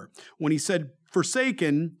 4. When he said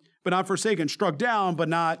forsaken, but not forsaken, struck down, but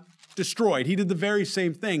not destroyed. He did the very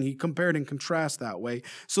same thing. He compared and contrasted that way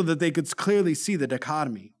so that they could clearly see the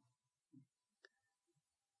dichotomy.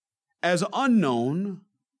 As unknown,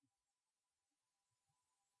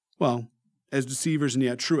 as deceivers and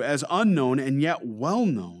yet true, as unknown and yet well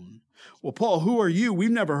known, well, Paul, who are you?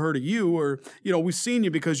 We've never heard of you, or, we've seen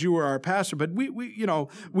you because you were our pastor, but we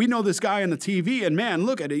know this guy on the TV, and man,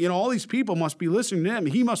 look at it. All these people must be listening to him.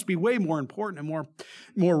 He must be way more important and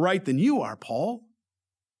more right than you are, Paul.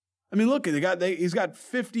 I mean, look, he's got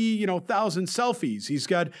 50,000 selfies. He's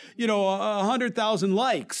got, 100,000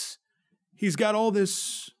 likes. He's got all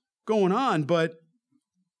this going on, but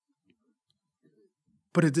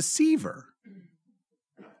a deceiver,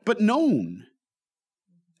 but known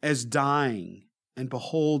as dying. And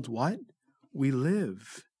behold, what? We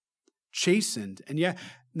live, chastened, and yet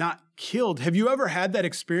not killed. Have you ever had that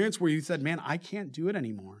experience where you said, man, I can't do it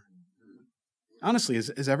anymore? Honestly,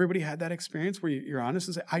 has everybody had that experience where you're honest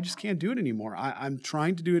and say, I just can't do it anymore. I'm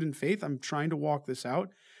trying to do it in faith. I'm trying to walk this out,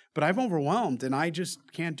 but I'm overwhelmed and I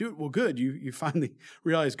just can't do it. Well, good. You finally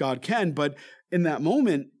realize God can, but in that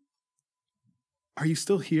moment, are you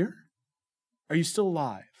still here? Are you still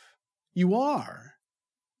alive? You are.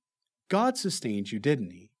 God sustained you, didn't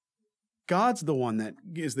he? God's the one that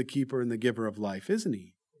is the keeper and the giver of life, isn't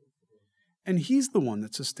he? And he's the one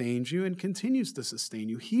that sustains you and continues to sustain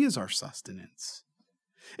you. He is our sustenance.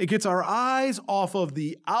 It gets our eyes off of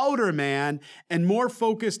the outer man and more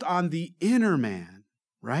focused on the inner man,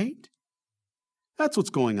 right? That's what's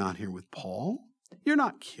going on here with Paul. You're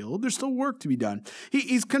not killed. There's still work to be done.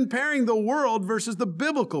 He's comparing the world versus the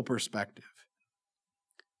biblical perspective.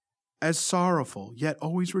 As sorrowful, yet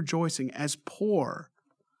always rejoicing, as poor,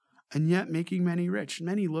 and yet making many rich.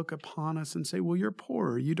 Many look upon us and say, well, you're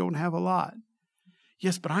poor, you don't have a lot.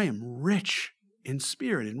 Yes, but I am rich in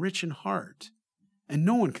spirit and rich in heart, and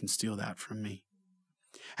no one can steal that from me.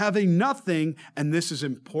 Having nothing, and this is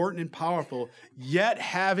important and powerful, yet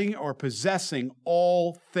having or possessing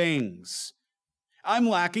all things. I'm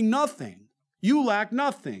lacking nothing. You lack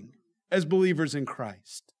nothing as believers in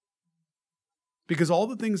Christ. Because all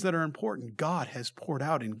the things that are important, God has poured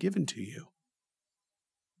out and given to you.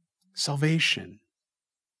 Salvation,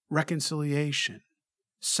 reconciliation,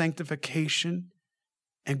 sanctification,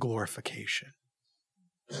 and glorification.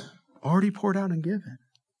 Already poured out and given.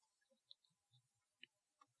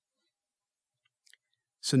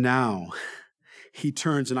 So now he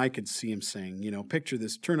turns, and I could see him saying, picture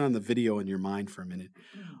this, turn on the video in your mind for a minute.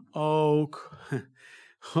 Oh,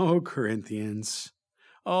 Corinthians.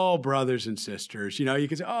 Oh, brothers and sisters, you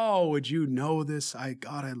can say, oh, would you know this?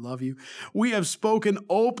 God, I love you. We have spoken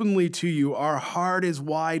openly to you. Our heart is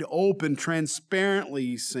wide open, transparently,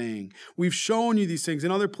 he's saying. We've shown you these things.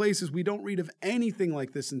 In other places, we don't read of anything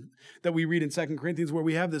like this that we read in 2 Corinthians, where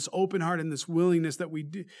we have this open heart and this willingness that we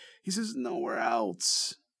do. He says, nowhere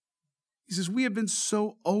else. He says, we have been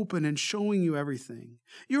so open and showing you everything.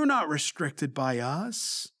 You're not restricted by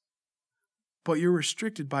us. But you're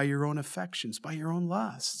restricted by your own affections, by your own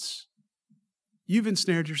lusts. You've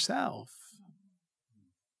ensnared yourself.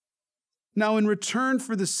 Now, in return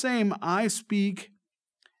for the same, I speak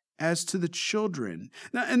as to the children.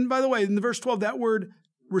 Now, and by the way, in the verse 12, that word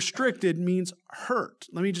restricted means hurt.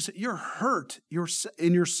 Let me just say, you're hurt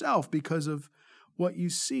in yourself because of what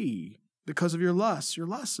you see, because of your lusts. Your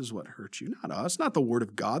lust is what hurts you, not us, not the word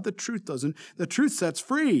of God. The truth doesn't. The truth sets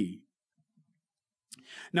free.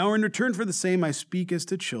 Now, in return for the same, I speak as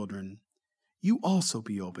to children. You also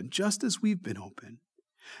be open, just as we've been open.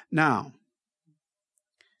 Now,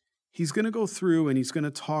 he's going to go through and he's going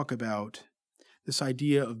to talk about this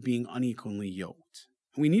idea of being unequally yoked.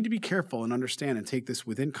 We need to be careful and understand and take this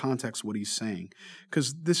within context what he's saying,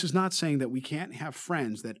 because this is not saying that we can't have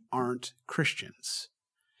friends that aren't Christians.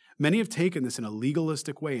 Many have taken this in a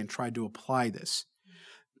legalistic way and tried to apply this.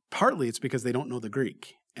 Partly it's because they don't know the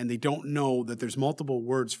Greek. And they don't know that there's multiple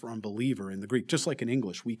words for unbeliever in the Greek. Just like in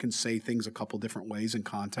English, we can say things a couple different ways in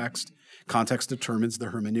context. Context determines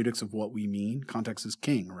the hermeneutics of what we mean. Context is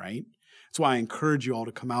king, right? That's why I encourage you all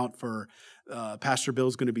to come out for, Pastor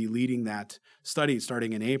Bill's going to be leading that study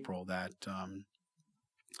starting in April, that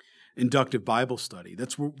inductive Bible study.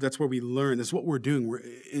 That's where we learn. That's what we're doing.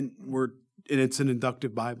 And it's an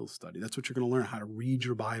inductive Bible study. That's what you're going to learn, how to read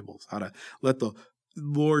your Bibles, how to let the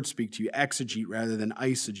Lord speak to you, exegete rather than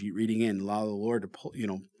eisegete, reading in, allow the Lord to pull,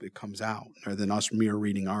 it comes out, rather than us mere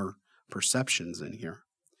reading our perceptions in here.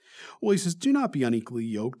 Well, he says, do not be unequally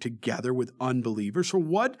yoked together with unbelievers. For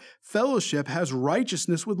what fellowship has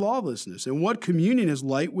righteousness with lawlessness? And what communion is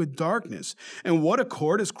light with darkness? And what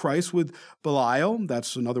accord is Christ with Belial?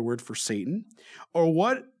 That's another word for Satan. Or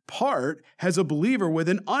what part has a believer with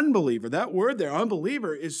an unbeliever? That word there,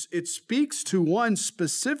 unbeliever, it speaks to one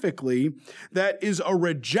specifically that is a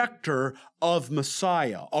rejecter of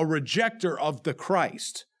Messiah, a rejecter of the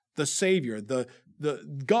Christ, the Savior, the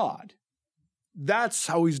God. That's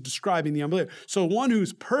how he's describing the unbeliever. So one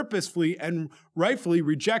who's purposefully and rightfully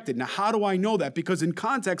rejected. Now, how do I know that? Because in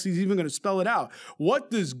context, he's even going to spell it out. What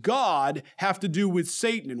does God have to do with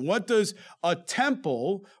Satan? And what does a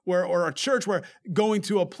temple or a church where going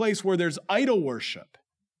to a place where there's idol worship?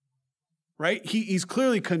 Right? He's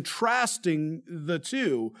clearly contrasting the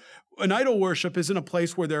two. An idol worship isn't a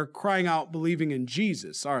place where they're crying out believing in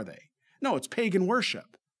Jesus, are they? No, it's pagan worship.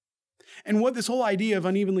 And what this whole idea of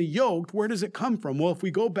unevenly yoked, where does it come from? Well, if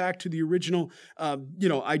we go back to the original,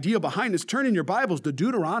 idea behind this, turn in your Bibles to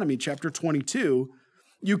Deuteronomy chapter 22,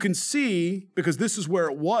 you can see, because this is where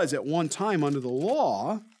it was at one time under the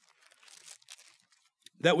law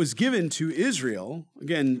that was given to Israel.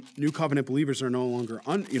 Again, New Covenant believers are no longer,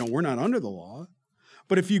 we're not under the law.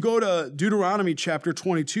 But if you go to Deuteronomy chapter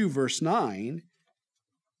 22, verse 9,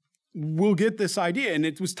 we'll get this idea, and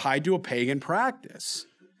it was tied to a pagan practice.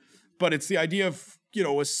 But it's the idea of,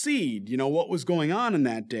 a seed, what was going on in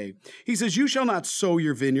that day. He says, you shall not sow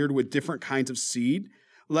your vineyard with different kinds of seed,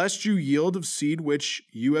 lest you yield of seed which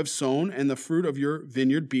you have sown, and the fruit of your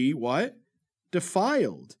vineyard be what?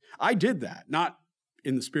 Defiled. I did that, not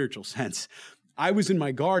in the spiritual sense. I was in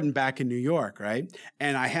my garden back in New York, right?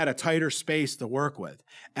 And I had a tighter space to work with.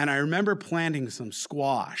 And I remember planting some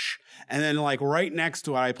squash. And then right next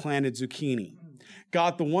to it, I planted zucchini.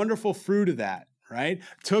 Got the wonderful fruit of that. Right?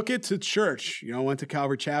 Took it to church. Went to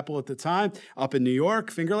Calvary Chapel at the time up in New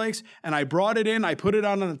York, Finger Lakes, and I brought it in. I put it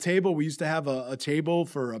on the table. We used to have a table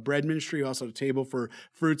for a bread ministry, also a table for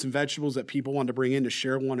fruits and vegetables that people wanted to bring in to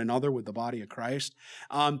share one another with the body of Christ.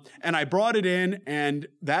 And I brought it in, and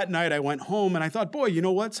that night I went home and I thought, boy,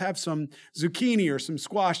 let's have some zucchini or some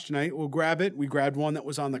squash tonight. We'll grab it. We grabbed one that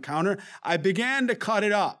was on the counter. I began to cut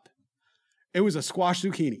it up. It was a squash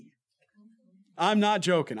zucchini. I'm not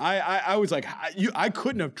joking. I was like, I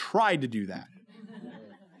couldn't have tried to do that.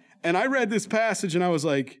 And I read this passage and I was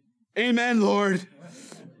like, amen, Lord.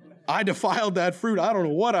 I defiled that fruit. I don't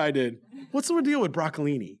know what I did. What's the deal with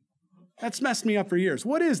broccolini? That's messed me up for years.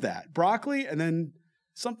 What is that? Broccoli and then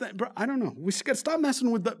something? I don't know. We got to stop messing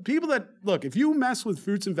with the people that, look, if you mess with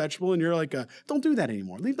fruits and vegetables and you're like, don't do that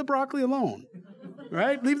anymore. Leave the broccoli alone.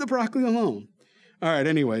 Right? Leave the broccoli alone. All right,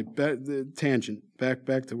 anyway, the tangent.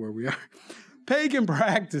 Back to where we are. Pagan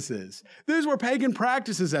practices. These were pagan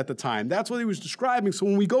practices at the time. That's what he was describing. So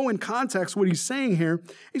when we go in context, what he's saying here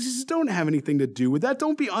is he says, don't have anything to do with that.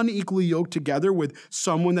 Don't be unequally yoked together with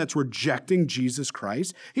someone that's rejecting Jesus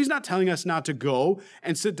Christ. He's not telling us not to go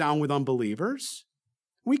and sit down with unbelievers.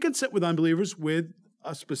 We can sit with unbelievers with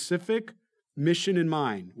a specific mission in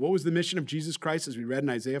mind. What was the mission of Jesus Christ, as we read in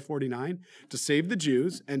Isaiah 49? To save the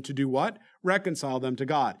Jews and to do what? Reconcile them to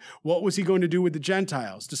God. What was he going to do with the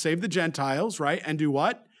Gentiles? To save the Gentiles, right? And do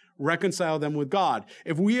what? Reconcile them with God.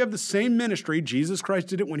 If we have the same ministry, Jesus Christ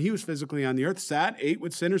did it when he was physically on the earth, sat, ate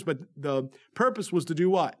with sinners, but the purpose was to do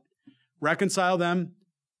what? Reconcile them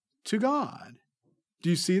to God. Do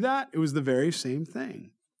you see that? It was the very same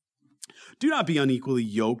thing. Do not be unequally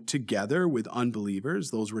yoked together with unbelievers,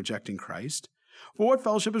 those rejecting Christ. For what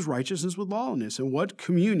fellowship is righteousness with lawlessness, and what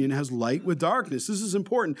communion has light with darkness? This is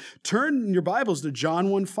important. Turn in your Bibles to John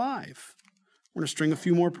 1:5. We're going to string a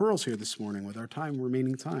few more pearls here this morning with our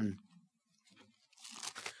remaining time.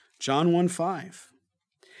 John 1:5.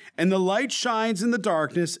 And the light shines in the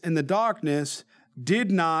darkness, and the darkness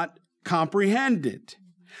did not comprehend it.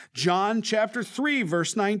 John chapter 3,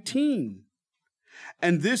 verse 19.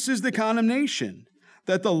 And this is the condemnation,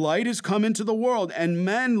 that the light is come into the world, and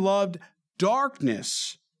men loved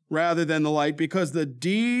darkness rather than the light, because their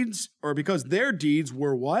deeds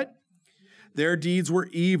were what? Their deeds were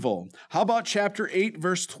evil. How about chapter 8,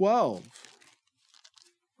 verse 12?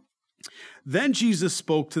 Then Jesus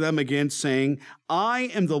spoke to them again, saying,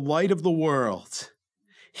 I am the light of the world.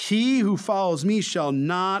 He who follows me shall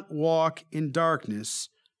not walk in darkness,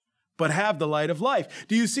 but have the light of life.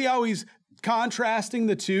 Do you see how he's contrasting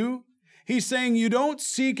the two? He's saying you don't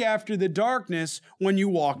seek after the darkness when you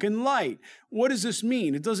walk in light. What does this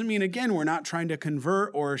mean? It doesn't mean, again, we're not trying to convert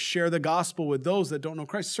or share the gospel with those that don't know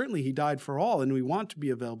Christ. Certainly he died for all, and we want to be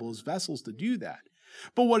available as vessels to do that.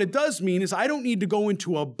 But what it does mean is I don't need to go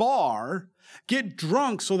into a bar, get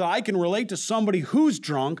drunk so that I can relate to somebody who's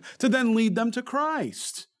drunk to then lead them to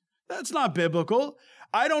Christ. That's not biblical.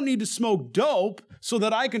 I don't need to smoke dope so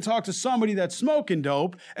that I can talk to somebody that's smoking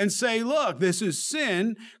dope and say, look, this is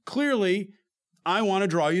sin. Clearly, I want to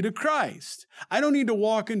draw you to Christ. I don't need to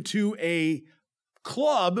walk into a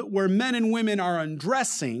club where men and women are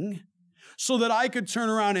undressing so that I could turn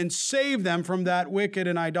around and save them from that wicked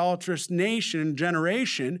and idolatrous nation,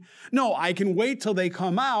 generation. No, I can wait till they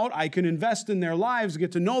come out. I can invest in their lives,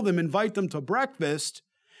 get to know them, invite them to breakfast,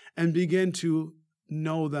 and begin to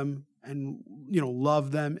know them and,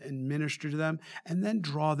 love them and minister to them, and then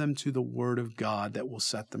draw them to the word of God that will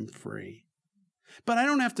set them free. But I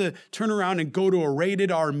don't have to turn around and go to a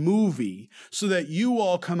rated R movie so that you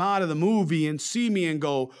all come out of the movie and see me and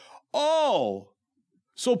go, oh,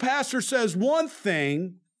 so pastor says one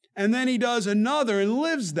thing and then he does another and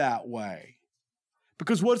lives that way.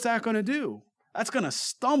 Because what's that going to do? That's going to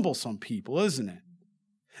stumble some people, isn't it?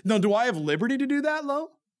 Now, do I have liberty to do that, Lo?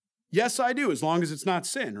 Yes, I do, as long as it's not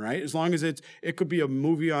sin, right? As long as it could be a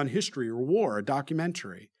movie on history or war, a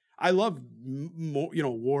documentary. I love,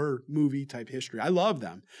 war movie type history. I love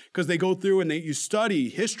them because they go through and you study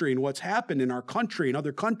history and what's happened in our country and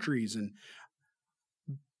other countries.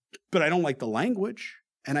 But I don't like the language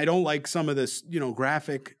and I don't like some of this,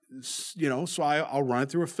 graphic, so I'll run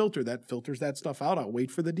it through a filter that filters that stuff out. I'll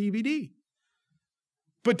wait for the DVD.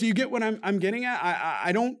 But do you get what I'm getting at?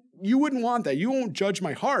 I don't, you wouldn't want that. You won't judge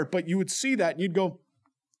my heart, but you would see that and you'd go,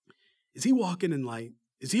 is he walking in light?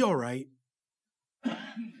 Is he all right?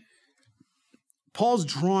 Paul's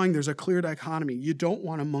drawing, there's a clear dichotomy. You don't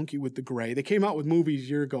want to monkey with the gray. They came out with movies a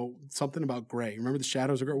year ago, something about gray. Remember the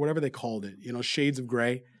shadows of gray, whatever they called it, shades of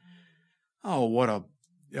gray. Oh, what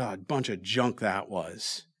a bunch of junk that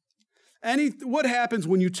was. What happens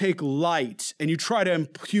when you take light and you try to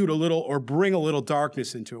impute a little or bring a little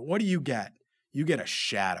darkness into it? What do you get? You get a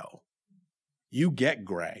shadow. You get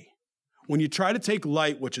gray. When you try to take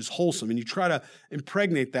light, which is wholesome, and you try to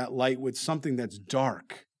impregnate that light with something that's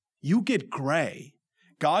dark, you get gray.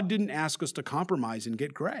 God didn't ask us to compromise and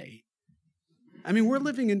get gray. I mean, we're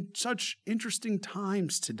living in such interesting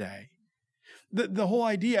times today. The whole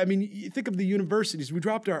idea, you think of the universities. We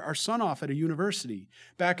dropped our son off at a university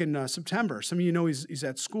back in September. Some of you know he's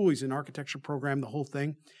at school. He's in architecture program, the whole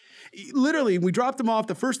thing. Literally, we dropped him off.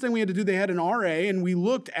 The first thing we had to do, they had an RA, and we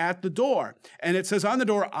looked at the door. And it says on the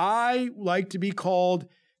door, I like to be called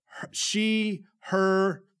she,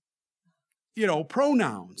 her,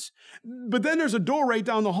 pronouns. But then there's a door right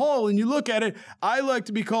down the hall, and you look at it, I like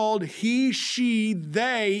to be called he, she,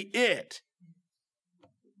 they, it.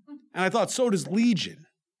 And I thought, so does Legion.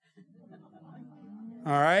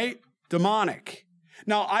 All right? Demonic.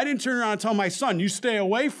 Now, I didn't turn around and tell my son, you stay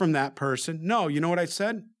away from that person. No, you know what I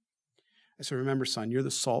said? I said, remember, son, you're the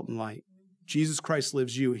salt and light. Jesus Christ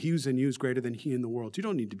lives you. He who's in you is greater than he in the world. You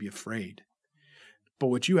don't need to be afraid. But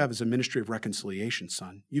what you have is a ministry of reconciliation,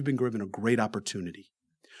 son. You've been given a great opportunity.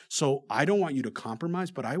 So I don't want you to compromise,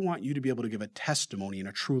 but I want you to be able to give a testimony in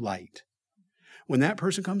a true light. When that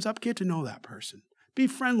person comes up, get to know that person. Be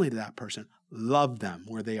friendly to that person. Love them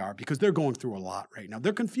where they are because they're going through a lot right now.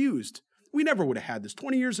 They're confused. We never would have had this.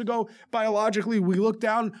 20 years ago, biologically, we looked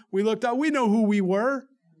out, we know who we were.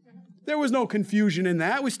 There was no confusion in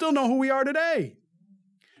that. We still know who we are today.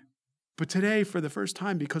 But today, for the first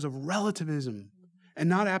time, because of relativism and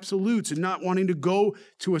not absolutes and not wanting to go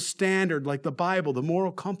to a standard like the Bible, the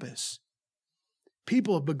moral compass,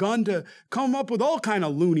 people have begun to come up with all kind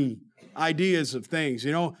of loony ideas of things,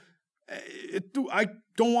 I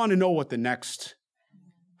don't want to know what the next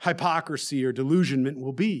hypocrisy or delusionment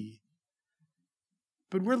will be.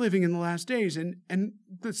 But we're living in the last days, and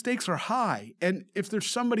the stakes are high. And if there's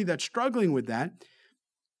somebody that's struggling with that,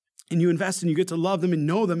 and you invest and you get to love them and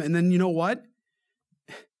know them, and then you know what?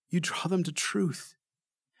 You draw them to truth.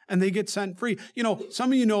 And they get set free.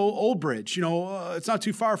 Some of you know Old Bridge. It's not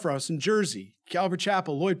too far for us in Jersey. Calvary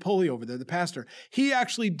Chapel, Lloyd Pulley over there, the pastor. He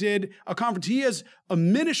actually did a conference. He has a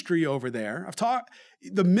ministry over there.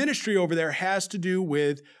 The ministry over there has to do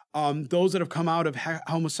with those that have come out of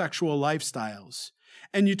homosexual lifestyles.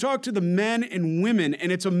 And you talk to the men and women,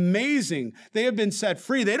 and it's amazing. They have been set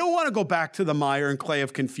free. They don't want to go back to the mire and clay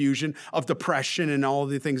of confusion, of depression, and all of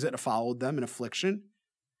the things that have followed them and affliction.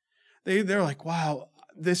 They're like, wow,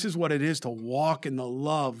 this is what it is to walk in the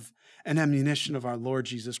love and ammunition of our Lord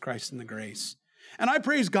Jesus Christ and the grace. And I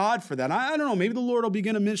praise God for that. I don't know, maybe the Lord will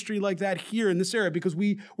begin a ministry like that here in this area because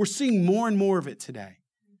we're seeing more and more of it today.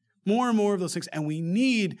 More and more of those things. And we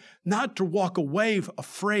need not to walk away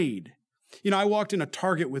afraid. I walked in a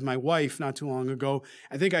Target with my wife not too long ago.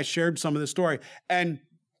 I think I shared some of the story. And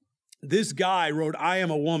this guy wrote, I am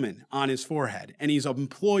a woman on his forehead. And he's an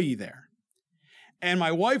employee there. And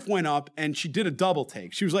my wife went up and she did a double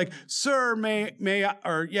take. She was like, sir, may I,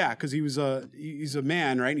 or yeah, because he's a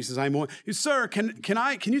man, right? And he says, I'm a woman. He says, sir, can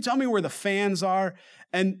you tell me where the fans are?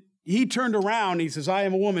 And he turned around and he says, I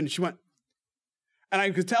am a woman. And she went, and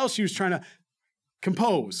I could tell she was trying to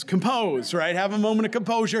compose, right? Have a moment of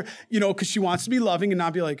composure, because she wants to be loving and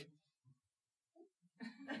not be like.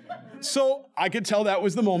 So I could tell that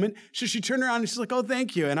was the moment. So she turned around and she's like, oh,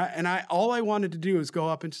 thank you. And I all I wanted to do was go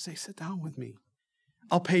up and just say, sit down with me.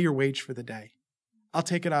 I'll pay your wage for the day. I'll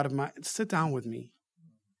take it out of sit down with me.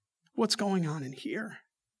 What's going on in here?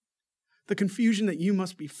 The confusion that you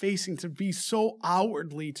must be facing to be so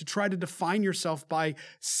outwardly, to try to define yourself by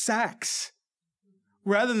sex,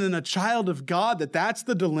 rather than a child of God, that's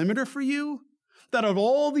the delimiter for you? That of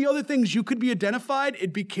all the other things you could be identified,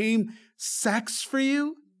 it became sex for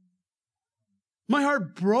you? My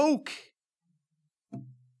heart broke.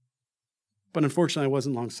 But unfortunately, I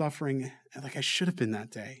wasn't long-suffering like I should have been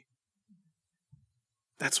that day.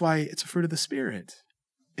 That's why it's a fruit of the Spirit.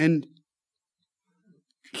 And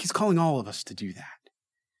he's calling all of us to do that.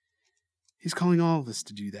 He's calling all of us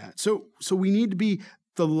to do that. So we need to be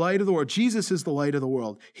the light of the world. Jesus is the light of the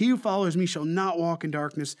world. He who follows me shall not walk in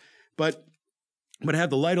darkness, but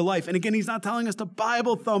have the light of life. And again, he's not telling us to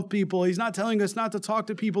Bible thump people. He's not telling us not to talk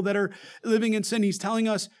to people that are living in sin. He's telling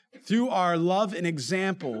us through our love and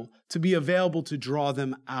example to be available to draw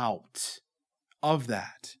them out of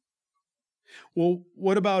that. Well,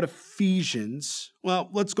 what about Ephesians? Well,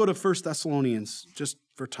 let's go to 1 Thessalonians, just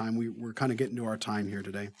for time. We're kind of getting to our time here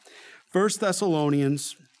today. 1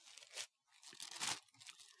 Thessalonians,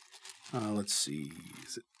 let's see,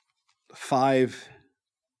 is it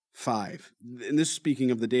 5:5? And this is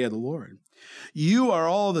speaking of the day of the Lord. You are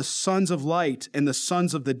all the sons of light and the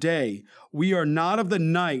sons of the day. We are not of the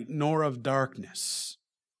night nor of darkness.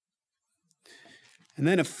 And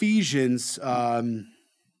then Ephesians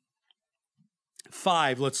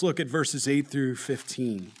 5, let's look at verses 8 through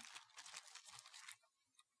 15.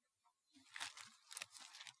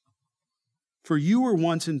 For you were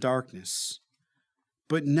once in darkness,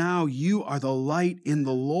 but now you are the light in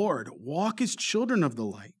the Lord. Walk as children of the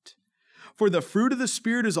light. For the fruit of the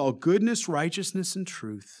Spirit is all goodness, righteousness, and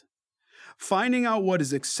truth, finding out what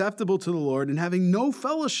is acceptable to the Lord and having no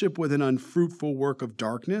fellowship with an unfruitful work of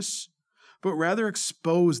darkness, but rather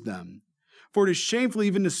expose them. For it is shameful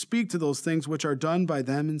even to speak to those things which are done by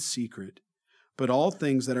them in secret. But all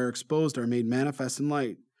things that are exposed are made manifest in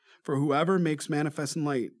light. For whoever makes manifest in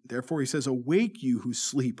light, therefore he says, awake you who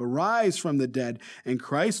sleep, arise from the dead, and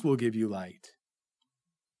Christ will give you light.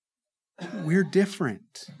 We're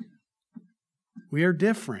different. We are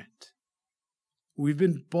different. We've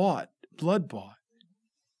been bought, blood bought.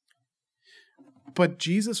 But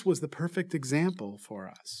Jesus was the perfect example for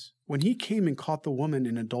us. When he came and caught the woman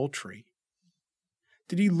in adultery,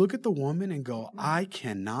 did he look at the woman and go, I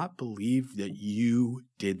cannot believe that you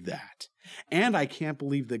did that. And I can't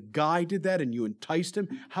believe the guy did that and you enticed him.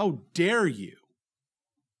 How dare you?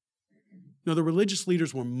 No, the religious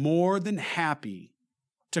leaders were more than happy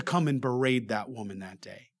to come and berate that woman that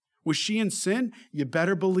day. Was she in sin? You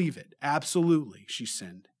better believe it. Absolutely, she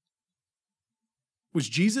sinned. Was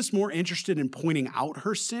Jesus more interested in pointing out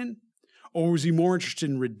her sin, or was he more interested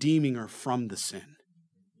in redeeming her from the sin?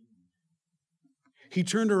 He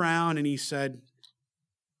turned around and he said,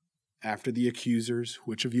 after the accusers,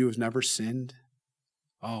 which of you has never sinned?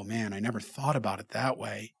 Oh man, I never thought about it that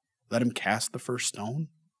way. Let him cast the first stone.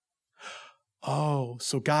 Oh,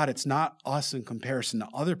 so God, it's not us in comparison to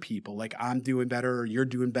other people, like I'm doing better or you're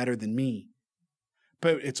doing better than me.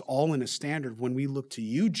 But it's all in a standard. When we look to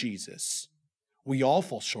you, Jesus, we all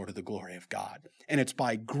fall short of the glory of God. And it's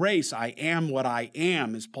by grace I am what I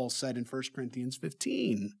am, as Paul said in 1 Corinthians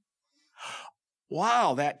 15.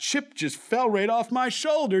 Wow, that chip just fell right off my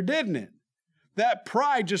shoulder, didn't it? That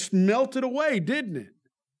pride just melted away, didn't it?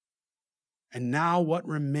 And now what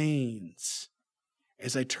remains?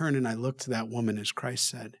 As I turn and I look to that woman, as Christ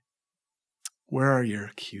said, where are your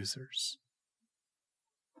accusers?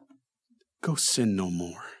 Go sin no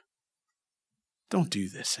more. Don't do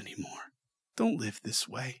this anymore. Don't live this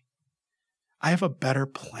way. I have a better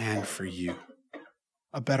plan for you,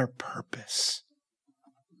 a better purpose.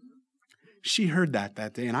 She heard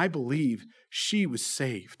that day, and I believe she was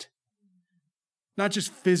saved. Not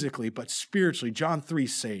just physically, but spiritually. John 3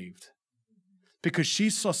 saved. Because she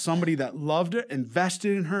saw somebody that loved her,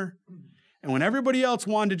 invested in her, and when everybody else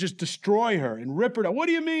wanted to just destroy her and rip her down, what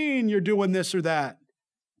do you mean you're doing this or that?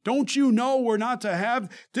 Don't you know we're not to have,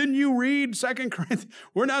 didn't you read 2 Corinthians?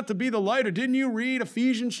 We're not to be the light, or didn't you read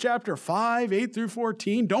Ephesians chapter 5, 8 through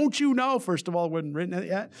 14? Don't you know, first of all, it wasn't written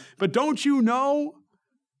yet, but don't you know?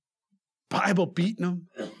 Bible beating them?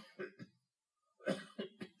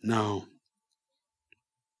 No.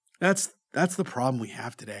 That's the problem we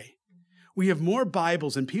have today. We have more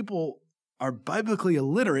Bibles and people are biblically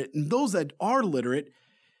illiterate, and those that are literate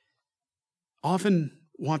often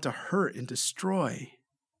want to hurt and destroy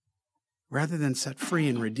rather than set free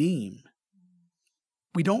and redeem.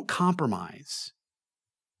 We don't compromise.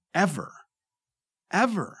 Ever.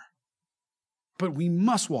 Ever. But we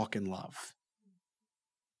must walk in love.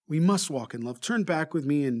 We must walk in love. Turn back with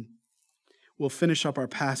me and we'll finish up our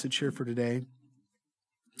passage here for today.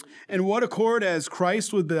 And what accord has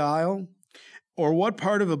Christ with Belial? Or what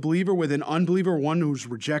part of a believer with an unbeliever, one who's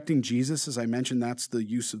rejecting Jesus? As I mentioned, that's the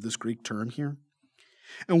use of this Greek term here.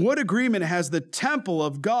 And what agreement has the temple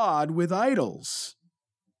of God with idols?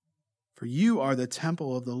 For you are the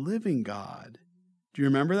temple of the living God. Do you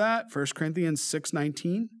remember that? 1 Corinthians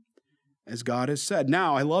 6:19? As God has said.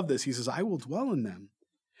 Now, I love this. He says, I will dwell in them,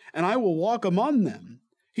 and I will walk among them.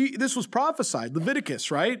 This was prophesied. Leviticus,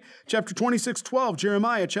 right? Chapter 26:12.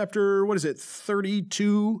 Jeremiah chapter,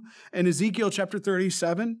 32, and Ezekiel chapter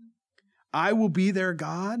 37. I will be their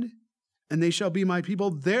God, and they shall be my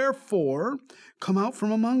people. Therefore, come out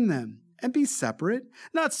from among them and be separate.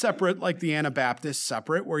 Not separate like the Anabaptist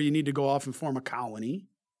separate, where you need to go off and form a colony.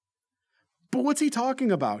 But what's he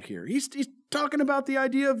talking about here? He's talking about the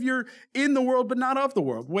idea of you're in the world, but not of the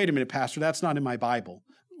world. Wait a minute, Pastor, that's not in my Bible.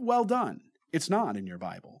 Well done. It's not in your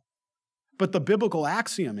Bible. But the biblical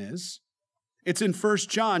axiom is, it's in 1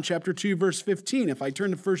 John chapter 2, verse 15. If I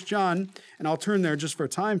turn to 1 John, and I'll turn there just for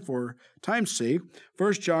time's sake,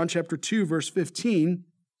 1 John chapter 2, verse 15,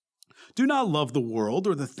 do not love the world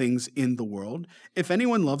or the things in the world. If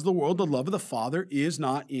anyone loves the world, the love of the Father is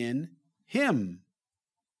not in him.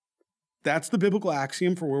 That's the biblical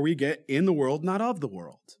axiom for where we get in the world, not of the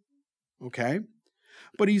world. Okay?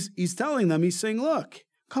 But he's telling them, he's saying, look,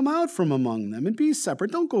 come out from among them and be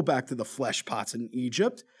separate. Don't go back to the flesh pots in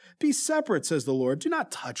Egypt. Be separate, says the Lord. Do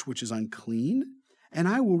not touch which is unclean, and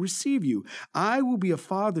I will receive you. I will be a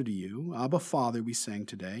father to you. Abba, Father, we sang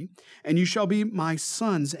today. And you shall be my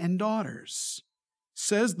sons and daughters,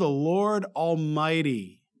 says the Lord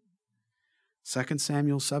Almighty. 2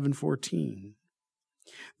 Samuel 7:14.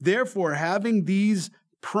 Therefore, having these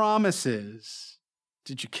promises,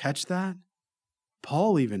 did you catch that?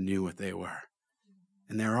 Paul even knew what they were.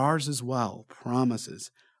 And they're ours as well,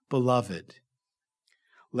 promises. Beloved,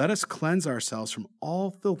 let us cleanse ourselves from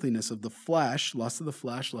all filthiness of the flesh, lust of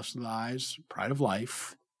the eyes, pride of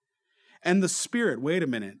life, and the spirit. Wait a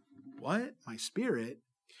minute. What? My spirit?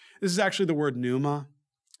 This is actually the word pneuma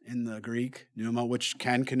in the Greek, pneuma, which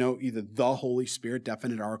can connote either the Holy Spirit,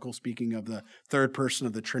 definite article, speaking of the third person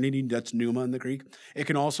of the Trinity. That's pneuma in the Greek. It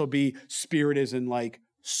can also be spirit as in like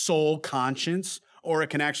soul, conscience, or it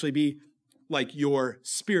can actually be like your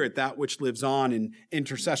spirit, that which lives on in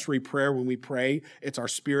intercessory prayer. When we pray, it's our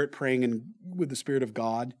spirit praying with the Spirit of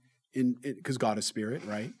God, because God is spirit,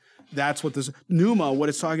 right? That's what this pneuma, what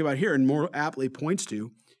it's talking about here, and more aptly points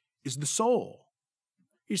to, is the soul.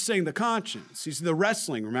 He's saying the conscience. He's the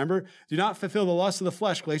wrestling, remember? Do not fulfill the lust of the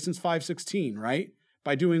flesh, Galatians 5:16, right?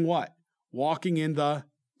 By doing what? Walking in the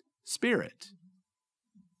Spirit,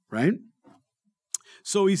 right?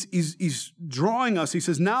 So he's drawing us. He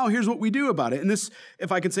says, now here's what we do about it. And this,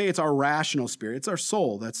 if I could say, it's our rational spirit. It's our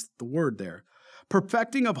soul. That's the word there.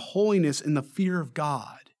 Perfecting of holiness in the fear of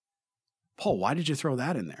God. Paul, why did you throw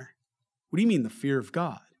that in there? What do you mean the fear of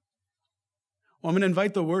God? Well, I'm going to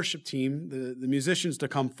invite the worship team, the musicians, to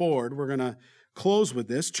come forward. We're going to close with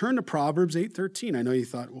this. Turn to Proverbs 8:13. I know you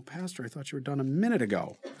thought, well, Pastor, I thought you were done a minute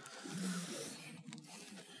ago.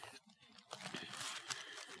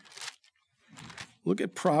 Look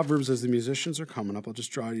at Proverbs as the musicians are coming up. I'll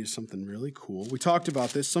just draw you something really cool. We talked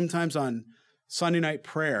about this sometimes on Sunday night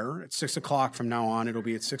prayer at 6 o'clock from now on. It'll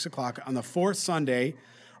be at 6 o'clock. On the fourth Sunday,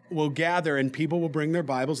 we'll gather and people will bring their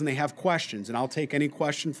Bibles and they have questions. And I'll take any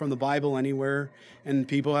question from the Bible anywhere and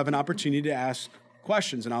people have an opportunity to ask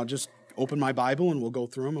questions. And I'll just open my Bible and we'll go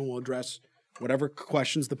through them and we'll address whatever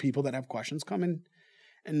questions the people that have questions come in.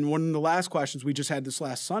 And one of the last questions we just had this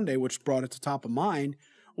last Sunday, which brought it to top of mind,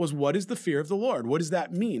 was what is the fear of the Lord? What does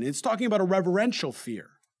that mean? It's talking about a reverential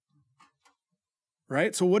fear,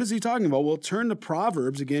 right? So what is he talking about? Well, turn to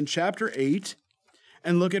Proverbs again, chapter 8,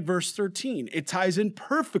 and look at verse 13. It ties in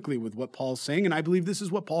perfectly with what Paul's saying, and I believe this is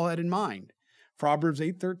what Paul had in mind. Proverbs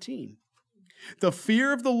 8:13. The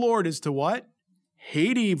fear of the Lord is to what?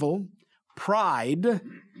 Hate evil, pride.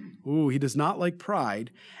 Ooh, he does not like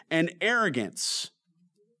pride, and arrogance,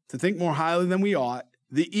 to think more highly than we ought,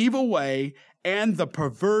 the evil way, and the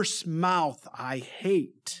perverse mouth I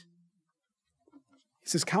hate. He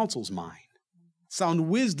says, counsel's mine. Sound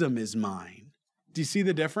wisdom is mine. Do you see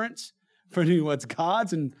the difference? For what's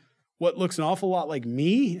God's and what looks an awful lot like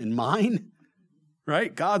me and mine,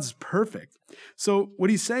 right? God's perfect. So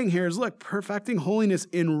what he's saying here is, look, perfecting holiness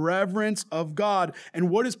in reverence of God.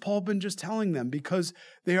 And what has Paul been just telling them? Because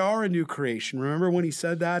they are a new creation. Remember when he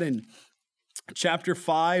said that in chapter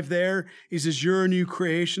 5 there, he says, you're a new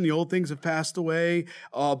creation. The old things have passed away.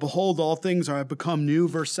 Behold, all things have become new.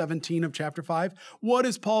 Verse 17 of chapter 5. What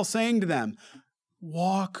is Paul saying to them?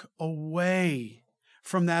 walk away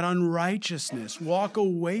from that unrighteousness. Walk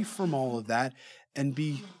away from all of that and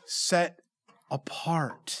be set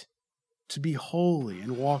apart to be holy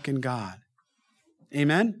and walk in God.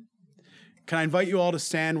 Amen? Can I invite you all to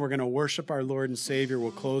stand? We're going to worship our Lord and Savior.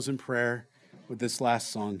 We'll close in prayer with this last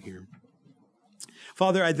song here.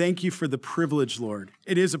 Father, I thank you for the privilege, Lord.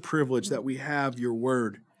 It is a privilege that we have your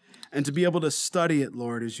word and to be able to study it,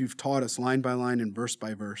 Lord, as you've taught us line by line and verse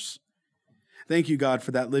by verse. Thank you, God,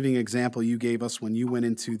 for that living example you gave us when you went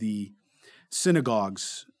into the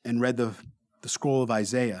synagogues and read the scroll of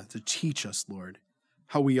Isaiah to teach us, Lord,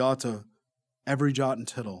 how we ought to every jot and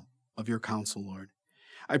tittle of your counsel, Lord.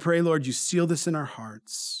 I pray, Lord, you seal this in our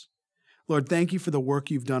hearts. Lord, thank you for the work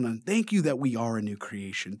you've done, and thank you that we are a new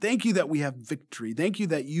creation. Thank you that we have victory. Thank you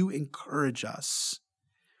that you encourage us,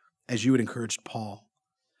 as you had encouraged Paul,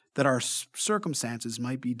 that our circumstances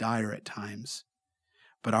might be dire at times,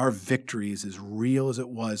 but our victory is as real as it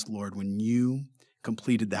was, Lord, when you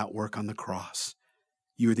completed that work on the cross.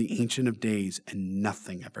 You are the Ancient of Days, and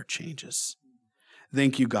nothing ever changes.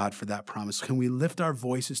 Thank you, God, for that promise. Can we lift our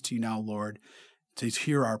voices to you now, Lord, to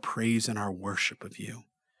hear our praise and our worship of you,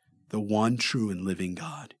 the one true and living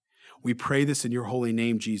God? We pray this in your holy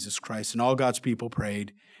name, Jesus Christ, and all God's people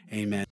prayed, amen.